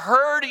 I've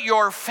heard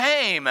your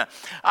fame.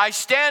 I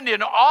stand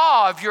in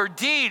awe of your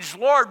deeds.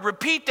 Lord,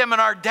 repeat them in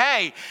our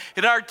day,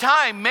 in our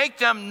time. Make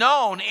them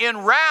known. In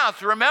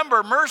wrath,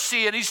 remember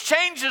mercy. And he's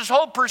changed his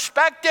whole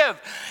perspective.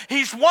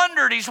 He's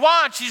wondered, he's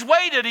watched, he's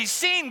waited, he's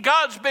seen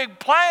God's big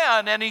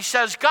plan. And he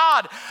says,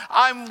 God,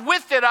 I'm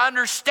with it. I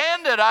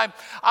understand it.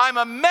 I'm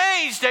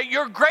amazed at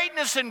your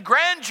greatness and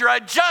grandeur. I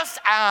just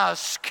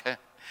ask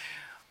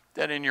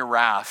that in your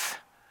wrath,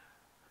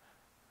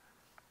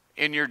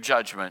 in your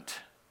judgment,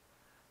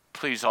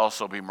 please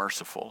also be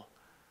merciful,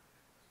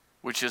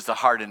 which is the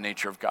heart and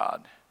nature of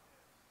God.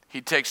 He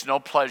takes no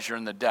pleasure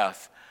in the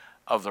death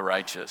of the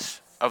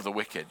righteous, of the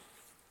wicked.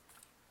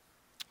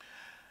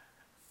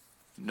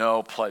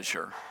 No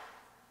pleasure.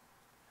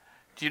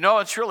 Do you know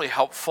it's really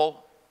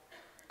helpful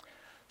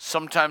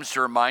sometimes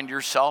to remind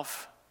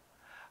yourself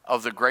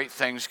of the great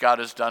things God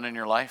has done in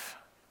your life?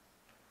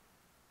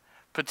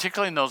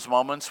 Particularly in those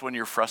moments when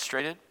you're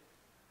frustrated.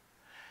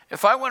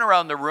 If I went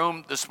around the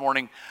room this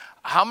morning,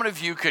 how many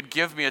of you could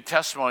give me a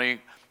testimony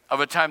of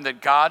a time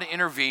that God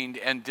intervened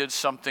and did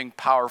something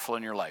powerful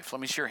in your life? Let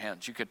me see your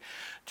hands. You could.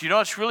 Do you know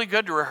it's really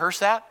good to rehearse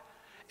that?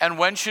 And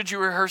when should you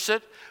rehearse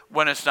it?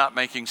 When it's not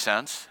making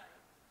sense.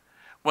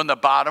 When the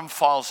bottom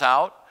falls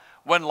out.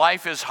 When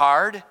life is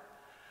hard.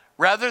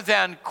 Rather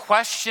than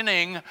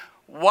questioning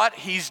what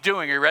he's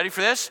doing. Are you ready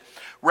for this?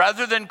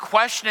 Rather than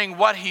questioning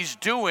what he's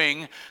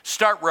doing,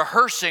 start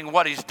rehearsing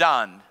what he's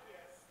done.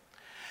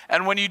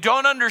 And when you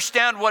don't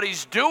understand what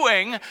he's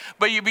doing,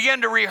 but you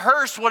begin to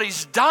rehearse what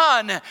he's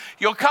done,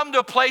 you'll come to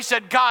a place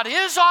that God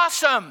is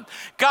awesome.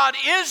 God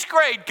is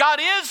great. God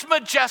is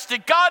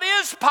majestic. God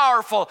is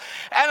powerful.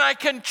 And I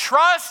can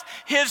trust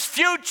his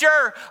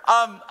future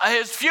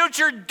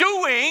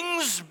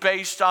doings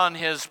based on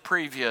his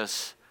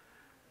previous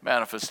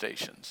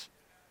manifestations.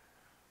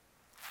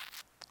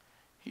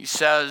 He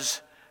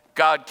says,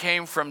 God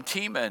came from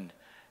Teman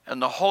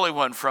and the Holy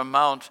One from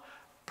Mount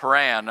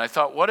Paran. I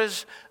thought, what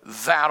is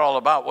that all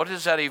about? What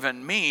does that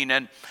even mean?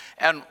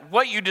 And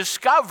what you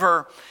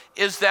discover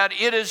is that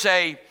it is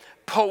a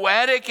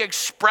poetic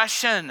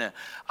expression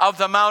of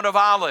the Mount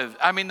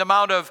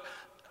of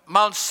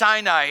Mount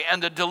Sinai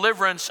and the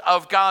deliverance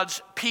of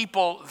God's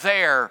people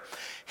there.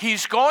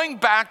 He's going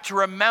back to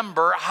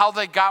remember how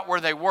they got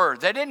where they were.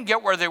 They didn't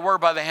get where they were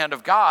by the hand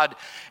of God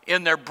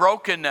in their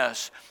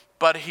brokenness,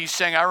 but he's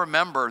saying, I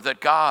remember that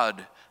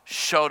God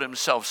showed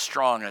himself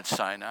strong at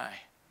Sinai.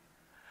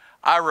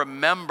 I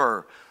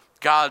remember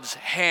God's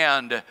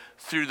hand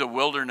through the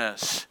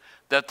wilderness,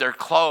 that their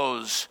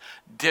clothes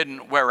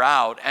didn't wear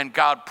out, and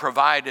God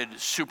provided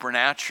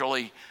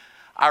supernaturally.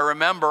 I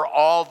remember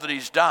all that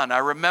he's done. I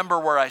remember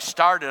where I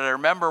started. I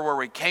remember where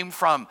we came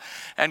from.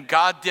 And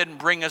God didn't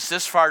bring us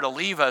this far to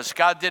leave us.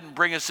 God didn't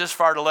bring us this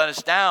far to let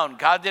us down.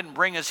 God didn't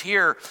bring us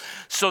here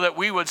so that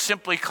we would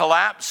simply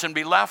collapse and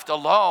be left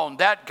alone.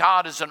 That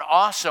God is an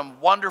awesome,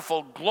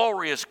 wonderful,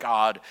 glorious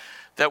God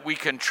that we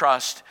can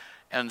trust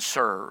and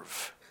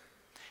serve.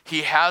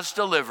 He has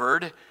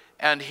delivered,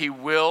 and he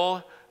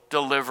will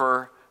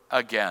deliver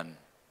again.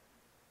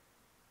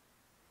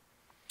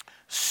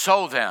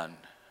 So then,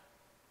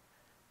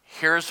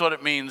 here's what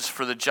it means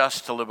for the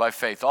just to live by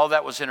faith. All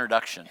that was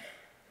introduction.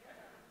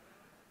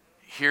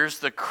 Here's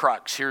the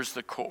crux. Here's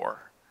the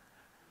core.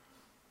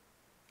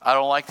 I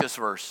don't like this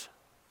verse.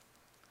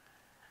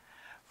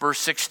 Verse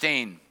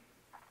 16.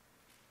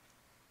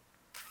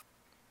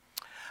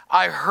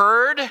 I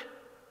heard,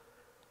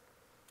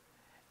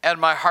 and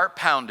my heart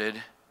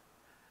pounded.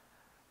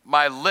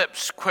 My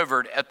lips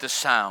quivered at the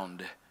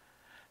sound.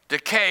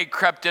 Decay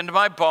crept into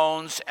my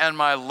bones, and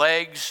my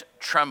legs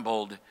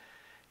trembled.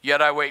 Yet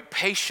I wait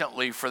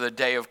patiently for the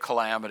day of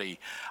calamity.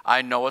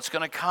 I know it's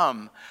going to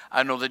come.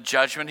 I know the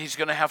judgment he's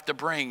going to have to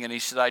bring. And he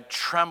said, I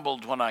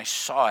trembled when I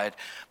saw it,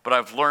 but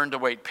I've learned to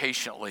wait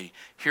patiently.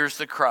 Here's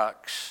the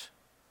crux.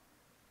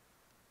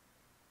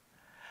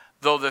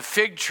 Though the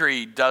fig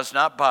tree does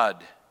not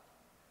bud,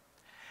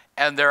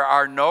 and there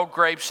are no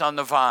grapes on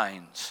the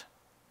vines,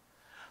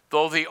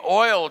 though the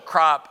oil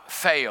crop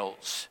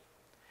fails,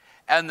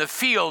 and the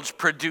fields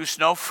produce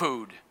no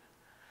food,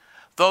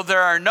 though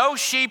there are no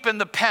sheep in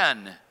the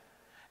pen,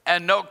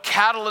 and no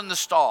cattle in the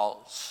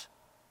stalls,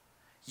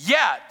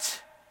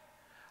 yet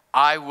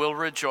I will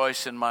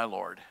rejoice in my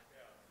Lord,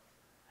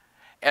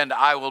 and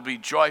I will be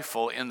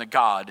joyful in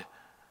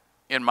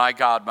my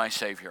God, my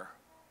Savior.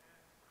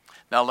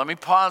 Now let me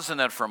pause on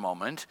that for a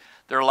moment.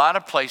 There are a lot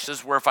of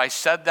places where if I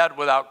said that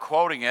without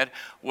quoting it,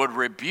 would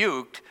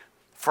rebuke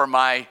for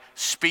my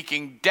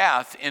speaking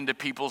death into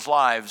people's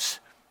lives.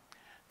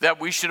 that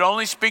we should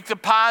only speak the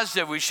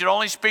positive, we should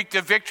only speak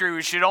the victory,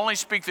 we should only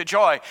speak the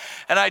joy.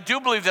 And I do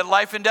believe that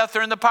life and death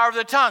are in the power of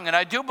the tongue, and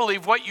I do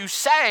believe what you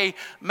say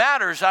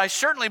matters. I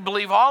certainly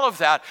believe all of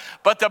that.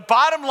 But the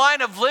bottom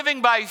line of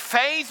living by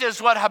faith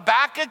is what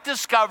Habakkuk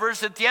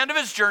discovers at the end of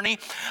his journey.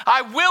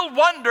 I will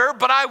wonder,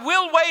 but I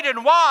will wait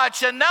and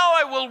watch, and now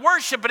I will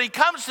worship. And he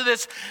comes to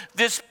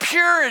this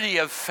purity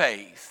of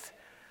faith.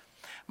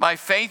 My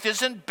faith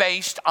isn't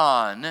based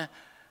on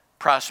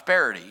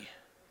prosperity.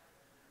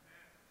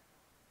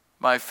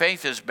 My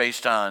faith is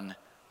based on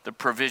the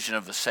provision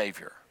of the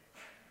Savior.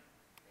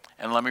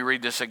 And let me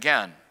read this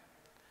again.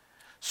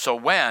 So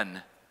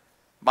when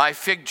my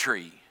fig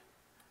tree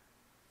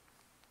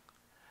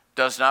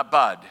does not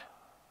bud,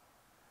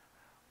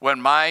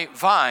 when my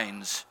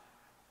vines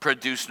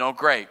produce no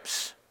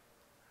grapes,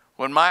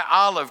 when my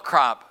olive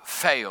crop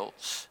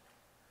fails,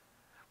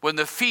 when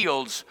the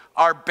fields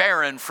are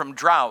barren from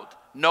drought,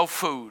 no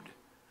food,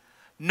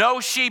 no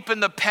sheep in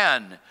the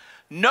pen,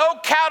 no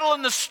cattle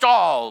in the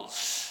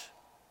stalls,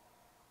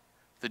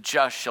 the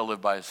just shall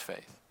live by his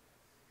faith.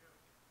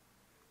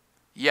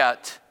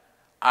 Yet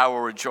I will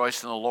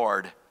rejoice in the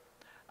Lord.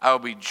 I will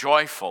be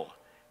joyful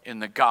in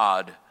the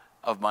God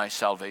of my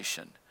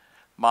salvation.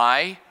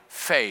 My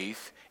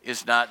faith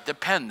is not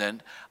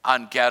dependent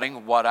on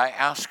getting what I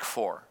ask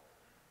for.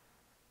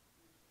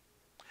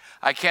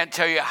 I can't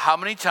tell you how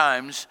many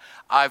times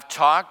I've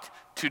talked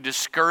to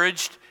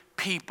discouraged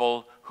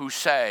people who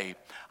say,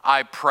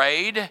 I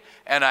prayed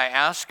and I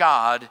asked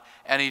God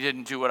and he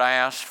didn't do what I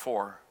asked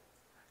for.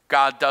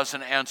 God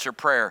doesn't answer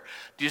prayer.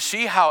 Do you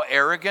see how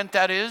arrogant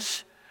that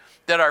is?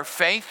 That our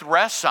faith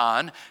rests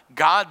on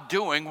God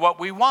doing what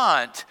we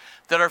want.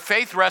 That our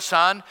faith rests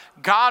on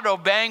God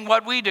obeying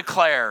what we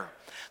declare.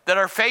 That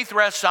our faith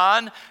rests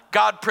on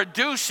God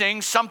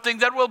producing something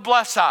that will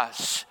bless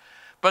us.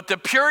 But the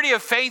purity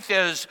of faith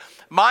is,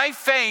 my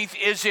faith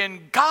is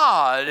in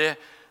God.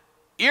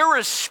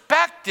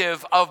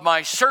 Irrespective of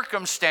my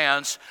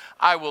circumstance,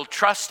 I will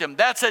trust him.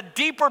 That's a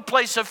deeper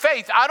place of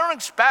faith. I don't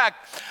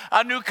expect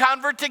a new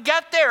convert to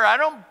get there. I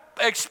don't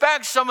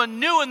expect someone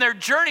new in their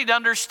journey to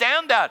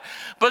understand that.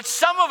 But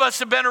some of us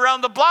have been around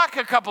the block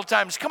a couple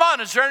times. Come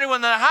on, is there anyone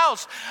in the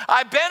house?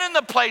 I've been in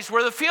the place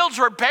where the fields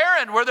were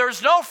barren, where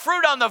there's no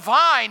fruit on the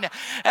vine.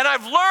 And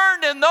I've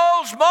learned in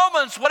those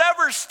moments,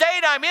 whatever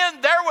state I'm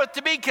in, therewith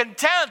to be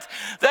content,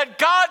 that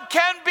God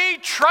can be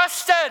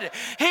trusted.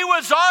 He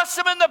was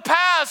awesome in the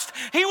past.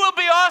 He will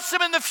be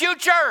awesome in the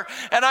future.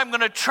 And I'm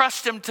going to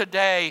trust him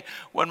today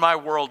when my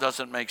world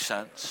doesn't make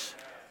sense.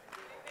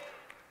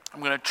 I'm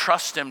going to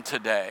trust him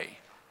today.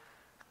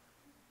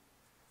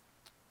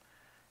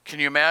 Can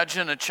you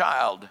imagine a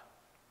child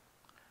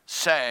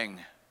saying,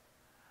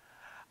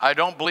 I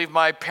don't believe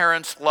my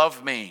parents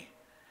love me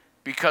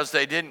because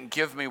they didn't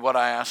give me what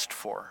I asked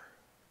for?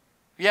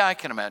 Yeah, I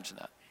can imagine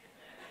that.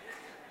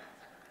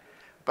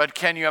 But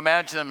can you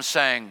imagine them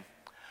saying,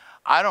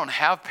 I don't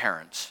have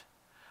parents.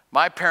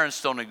 My parents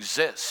don't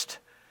exist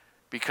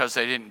because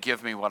they didn't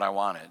give me what I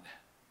wanted.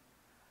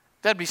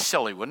 That'd be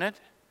silly, wouldn't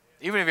it?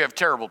 Even if you have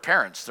terrible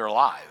parents, they're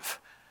alive.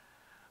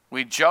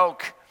 We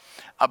joke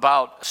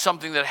about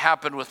something that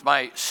happened with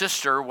my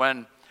sister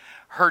when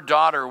her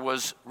daughter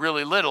was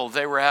really little.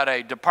 They were at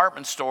a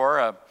department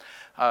store,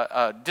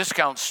 a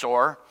discount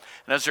store,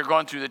 and as they're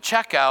going through the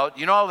checkout,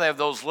 you know how they have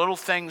those little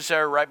things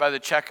there right by the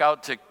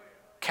checkout to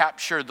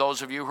capture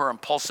those of you who are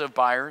impulsive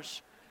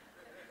buyers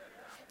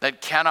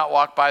that cannot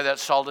walk by that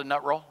salted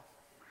nut roll?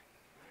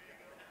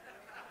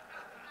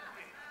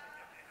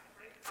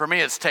 For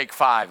me, it's take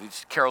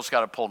 5. Carol's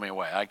got to pull me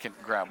away. I can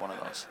grab one of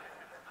those.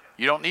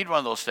 You don't need one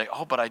of those today.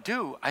 Oh, but I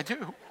do.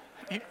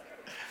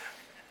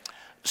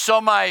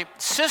 So my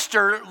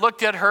sister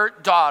looked at her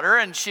daughter,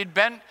 and she'd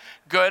been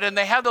good, and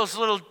they had those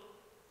little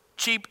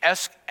cheap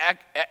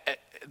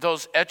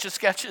those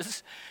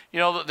Etch-a-Sketches, you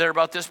know, they're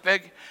about this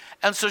big.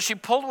 And so she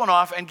pulled one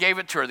off and gave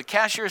it to her. The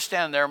cashier is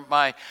standing there.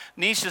 My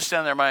niece is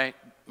standing there.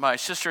 My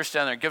sister is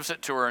standing there, gives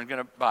it to her and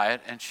going to buy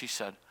it. And she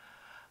said,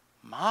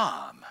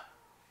 Mom,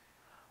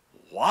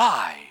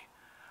 why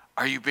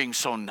are you being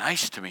so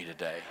nice to me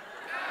today?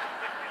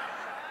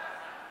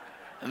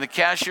 And the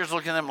cashier's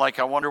looking at them like,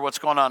 I wonder what's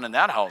going on in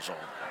that household.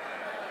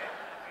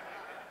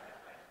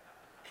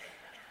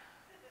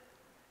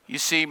 You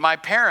see, my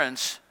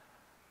parents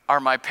are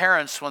my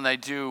parents when they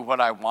do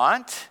what I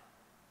want.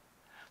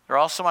 They're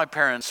also my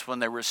parents when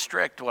they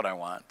restrict what I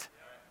want.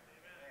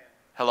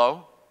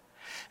 Hello?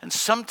 And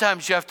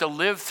sometimes you have to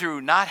live through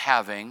not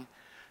having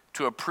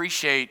to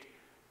appreciate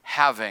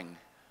having.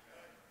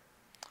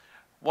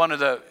 One of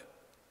the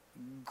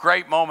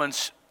great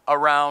moments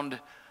around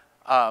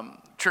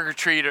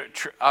trick-or-treat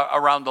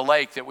around the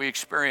lake that we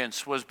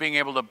experienced was being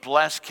able to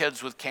bless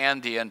kids with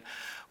candy. And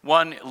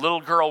one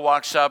little girl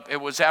walks up. It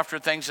was after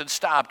things had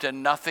stopped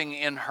and nothing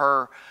in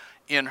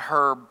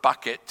her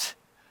bucket.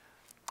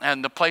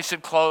 And the place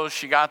had closed.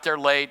 She got there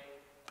late.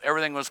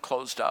 Everything was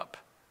closed up.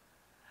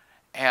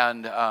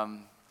 And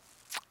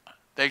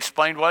they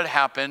explained what had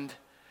happened.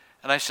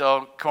 And I said,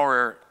 oh, come over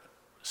here,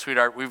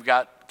 sweetheart. We've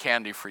got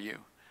candy for you.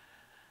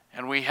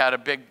 And we had a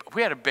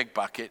big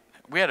bucket.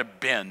 We had a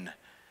bin,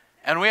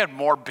 and we had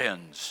more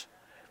bins.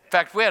 In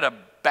fact, we had a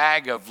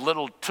bag of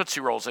little Tootsie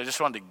Rolls I just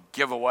wanted to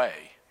give away,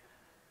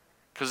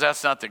 because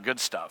that's not the good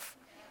stuff.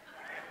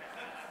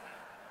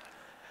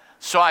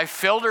 So I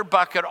filled her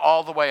bucket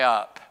all the way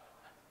up,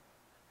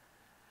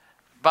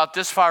 about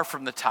this far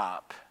from the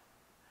top.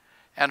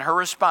 And her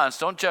response,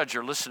 don't judge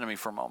her, listen to me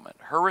for a moment.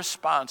 Her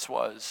response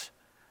was,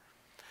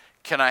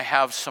 can I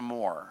have some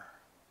more?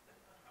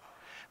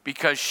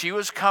 Because she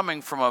was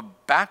coming from a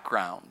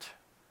background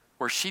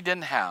where she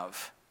didn't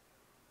have.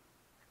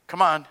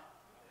 Come on.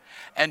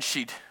 And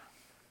she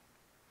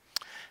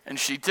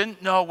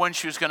didn't know when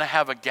she was going to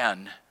have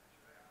again.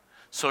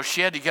 So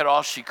she had to get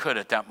all she could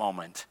at that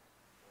moment.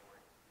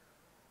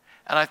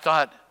 And I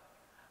thought,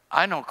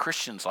 I know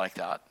Christians like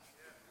that.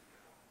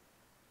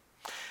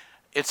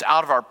 It's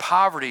out of our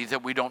poverty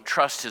that we don't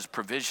trust his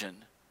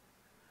provision.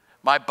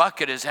 My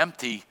bucket is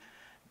empty.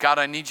 God,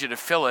 I need you to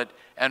fill it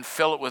and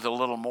fill it with a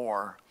little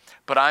more.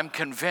 But I'm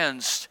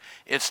convinced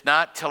it's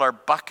not till our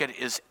bucket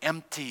is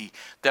empty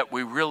that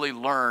we really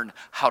learn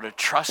how to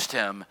trust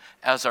him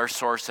as our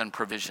source and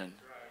provision.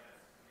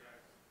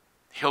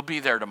 He'll be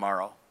there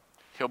tomorrow.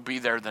 He'll be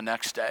there the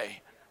next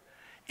day.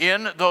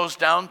 In those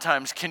down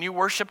times, can you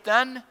worship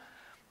then?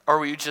 Or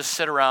will you just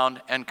sit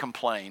around and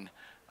complain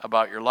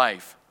about your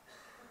life?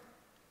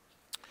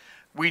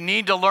 We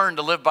need to learn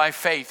to live by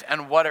faith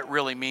and what it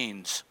really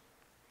means.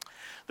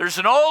 There's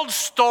an old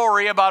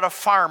story about a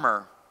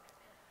farmer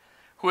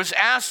who was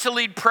asked to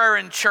lead prayer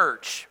in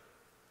church.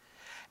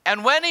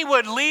 And when he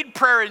would lead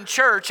prayer in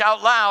church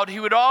out loud, he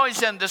would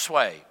always end this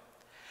way.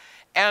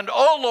 And,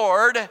 oh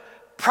Lord,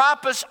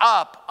 prop us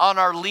up on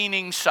our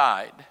leaning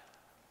side.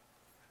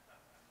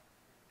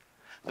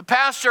 The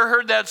pastor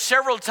heard that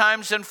several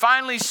times and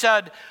finally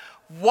said,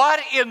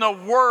 what in the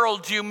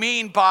world do you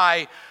mean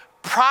by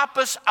prop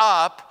us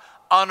up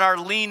on our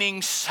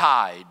leaning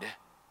side?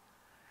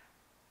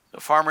 The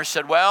farmer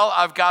said, well,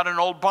 I've got an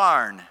old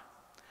barn,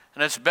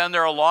 and it's been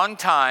there a long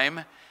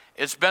time.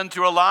 It's been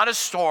through a lot of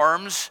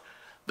storms.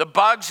 The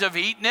bugs have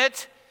eaten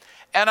it.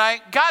 And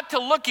I got to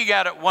looking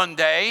at it one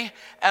day,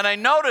 and I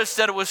noticed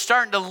that it was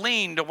starting to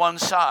lean to one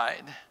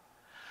side.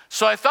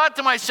 So I thought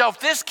to myself,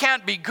 this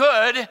can't be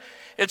good.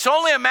 It's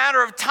only a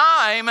matter of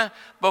time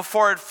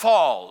before it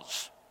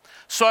falls.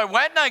 So I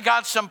went and I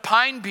got some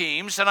pine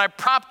beams and I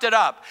propped it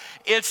up.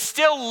 It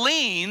still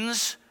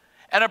leans,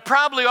 and it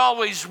probably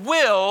always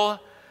will,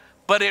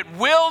 but it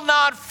will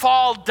not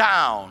fall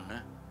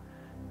down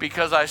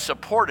because I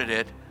supported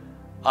it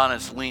on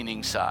its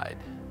leaning side.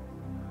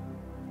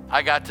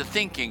 I got to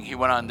thinking, he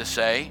went on to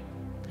say,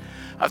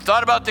 I've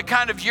thought about the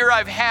kind of year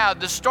I've had,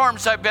 the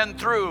storms I've been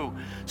through,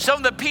 some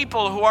of the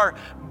people who are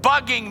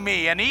bugging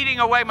me and eating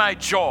away my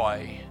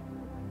joy.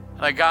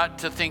 And I got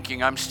to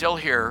thinking, I'm still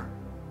here.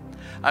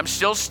 I'm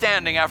still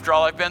standing after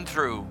all I've been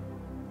through.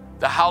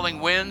 The howling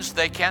winds,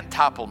 they can't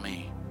topple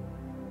me.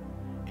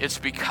 It's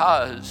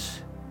because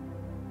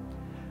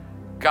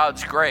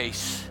God's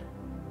grace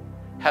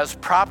has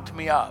propped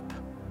me up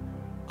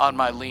on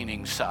my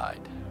leaning side.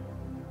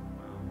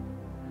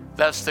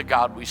 That's the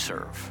God we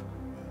serve.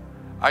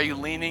 Are you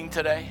leaning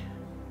today?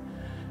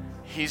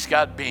 He's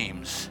got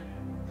beams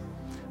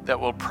that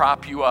will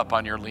prop you up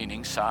on your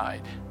leaning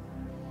side.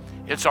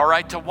 It's all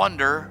right to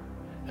wonder,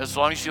 as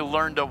long as you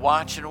learn to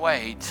watch and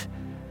wait,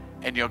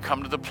 and you'll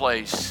come to the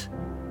place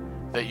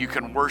that you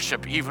can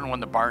worship even when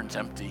the barn's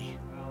empty.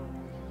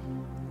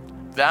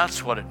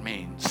 That's what it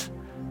means.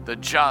 The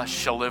just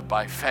shall live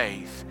by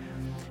faith.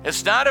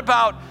 It's not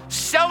about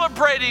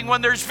celebrating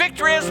when there's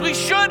victory, as we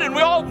should, and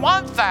we all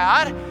want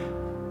that.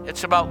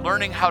 It's about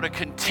learning how to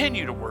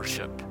continue to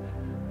worship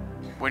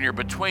when you're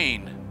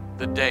between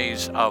the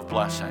days of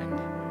blessing.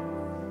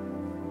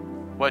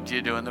 What do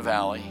you do in the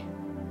valley?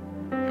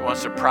 He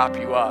wants to prop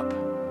you up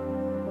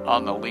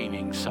on the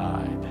leaning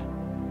side.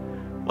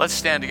 Let's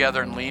stand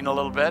together and lean a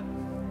little bit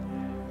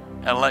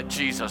and let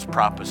Jesus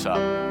prop us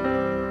up.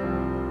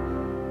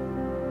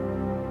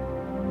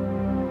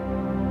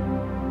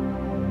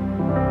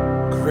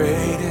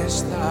 Great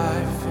is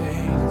thy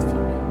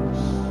faithfulness,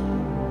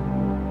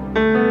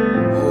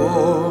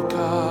 O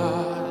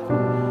God,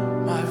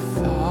 my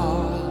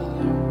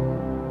Father.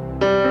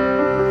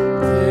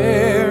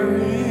 There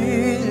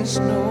is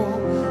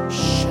no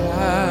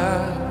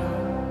shadow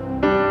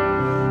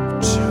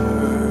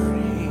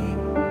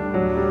turning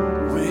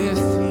with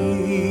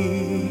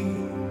thee.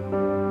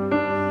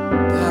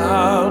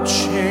 Thou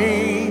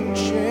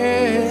changest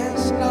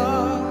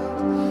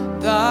not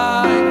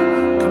thy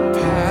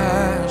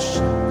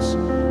compassions,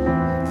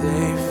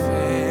 they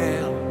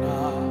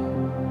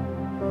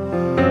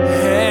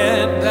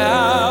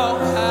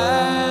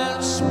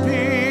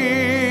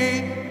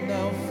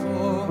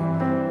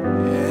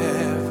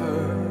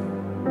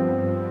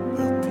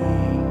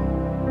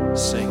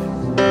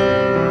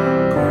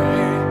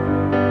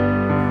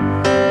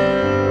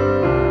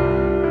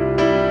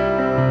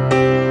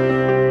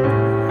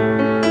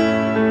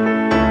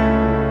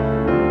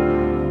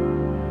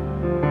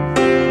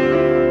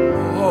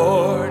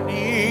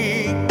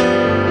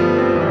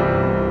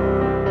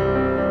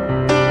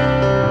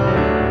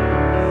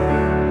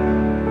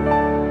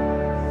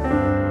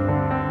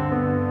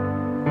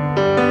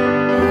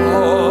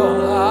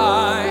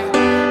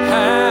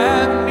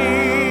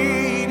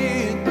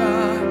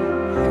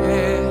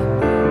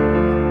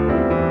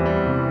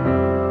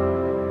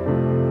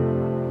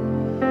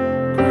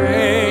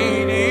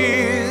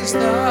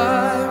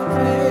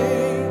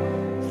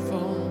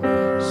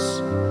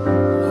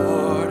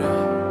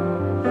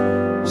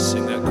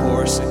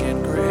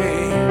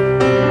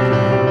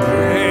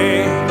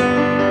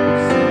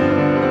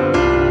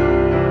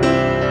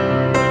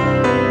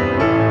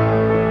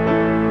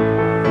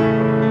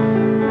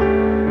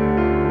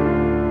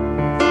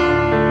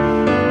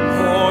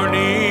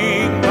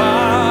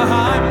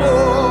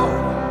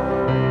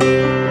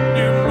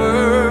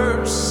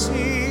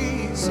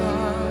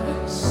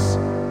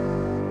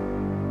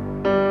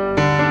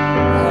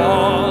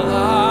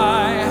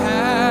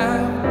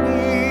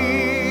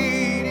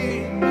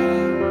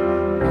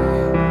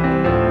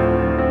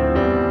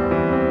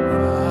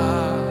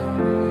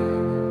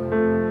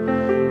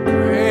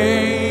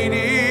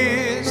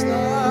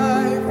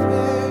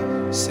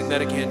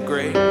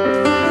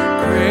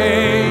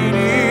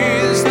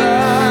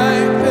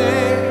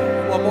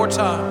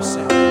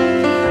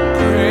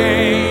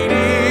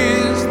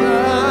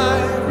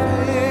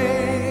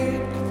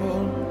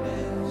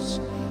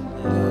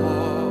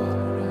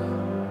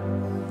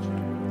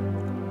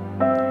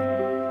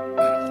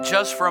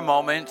for a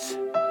moment,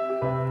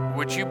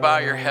 would you bow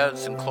your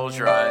heads and close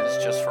your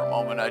eyes just for a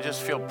moment? I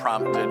just feel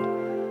prompted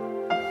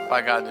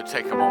by God to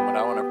take a moment.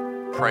 I want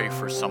to pray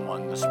for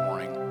someone this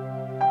morning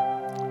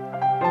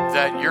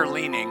that you're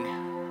leaning,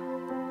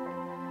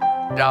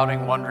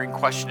 doubting, wondering,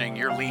 questioning.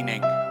 You're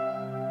leaning,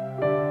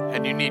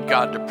 and you need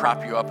God to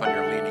prop you up on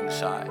your leaning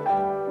side.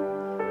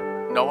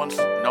 No one's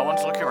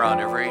looking around,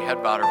 every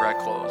head bowed, every eye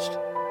closed.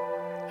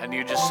 And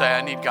you just say,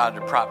 I need God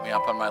to prop me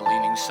up on my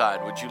leaning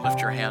side. Would you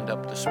lift your hand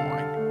up this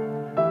morning?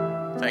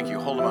 Thank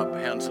you. Hold them up.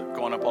 Hands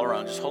going up all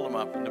around. Just hold them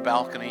up in the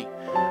balcony,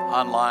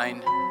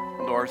 online,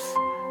 North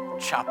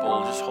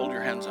Chapel. Just hold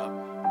your hands up.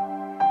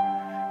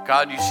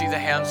 God, you see the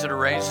hands that are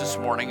raised this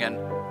morning, and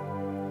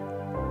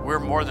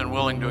we're more than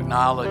willing to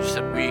acknowledge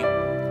that we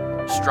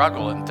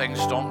struggle and things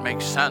don't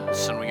make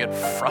sense and we get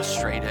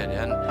frustrated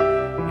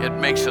and it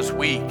makes us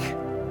weak.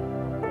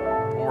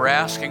 We're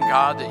asking,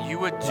 God, that you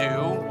would do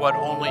what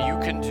only you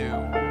can do,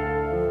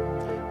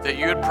 that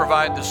you would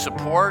provide the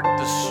support,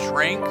 the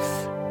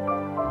strength,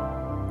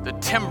 the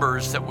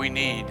timbers that we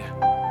need,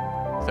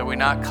 that we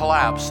not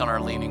collapse on our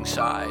leaning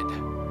side.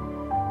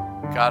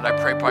 God, I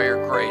pray by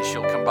your grace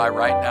you'll come by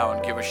right now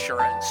and give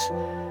assurance,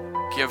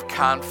 give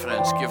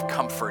confidence, give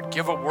comfort,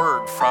 give a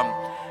word from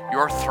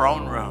your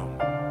throne room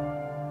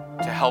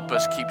to help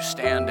us keep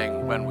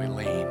standing when we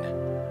lean.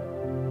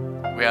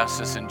 We ask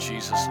this in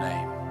Jesus'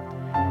 name.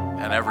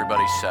 And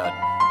everybody said,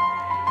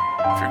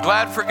 if you're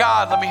glad for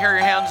God, let me hear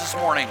your hands this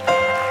morning.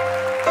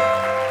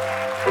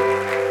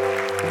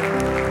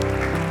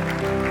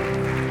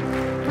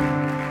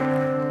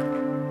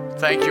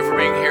 Thank you for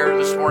being here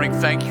this morning.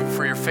 Thank you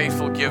for your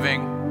faithful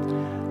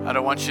giving. I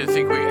don't want you to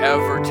think we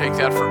ever take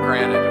that for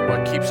granted,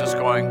 what keeps us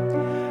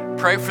going.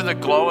 Pray for the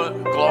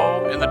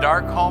glow in the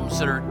dark homes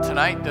that are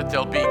tonight, that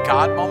there'll be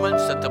God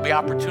moments, that there'll be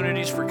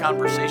opportunities for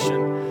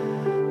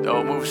conversation that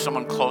will move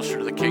someone closer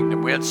to the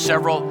kingdom. We had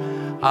several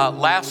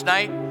last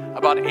night.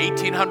 About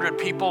 1,800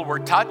 people were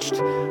touched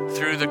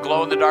through the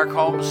glow in the dark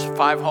homes,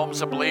 5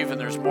 homes, I believe, and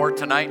there's more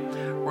tonight.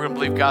 We're going to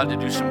believe God to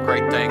do some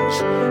great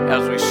things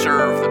as we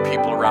serve the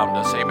people around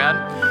us. Amen.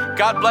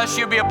 God bless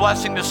you. Be a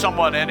blessing to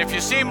someone. And if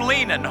you see him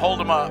leaning, hold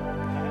him up.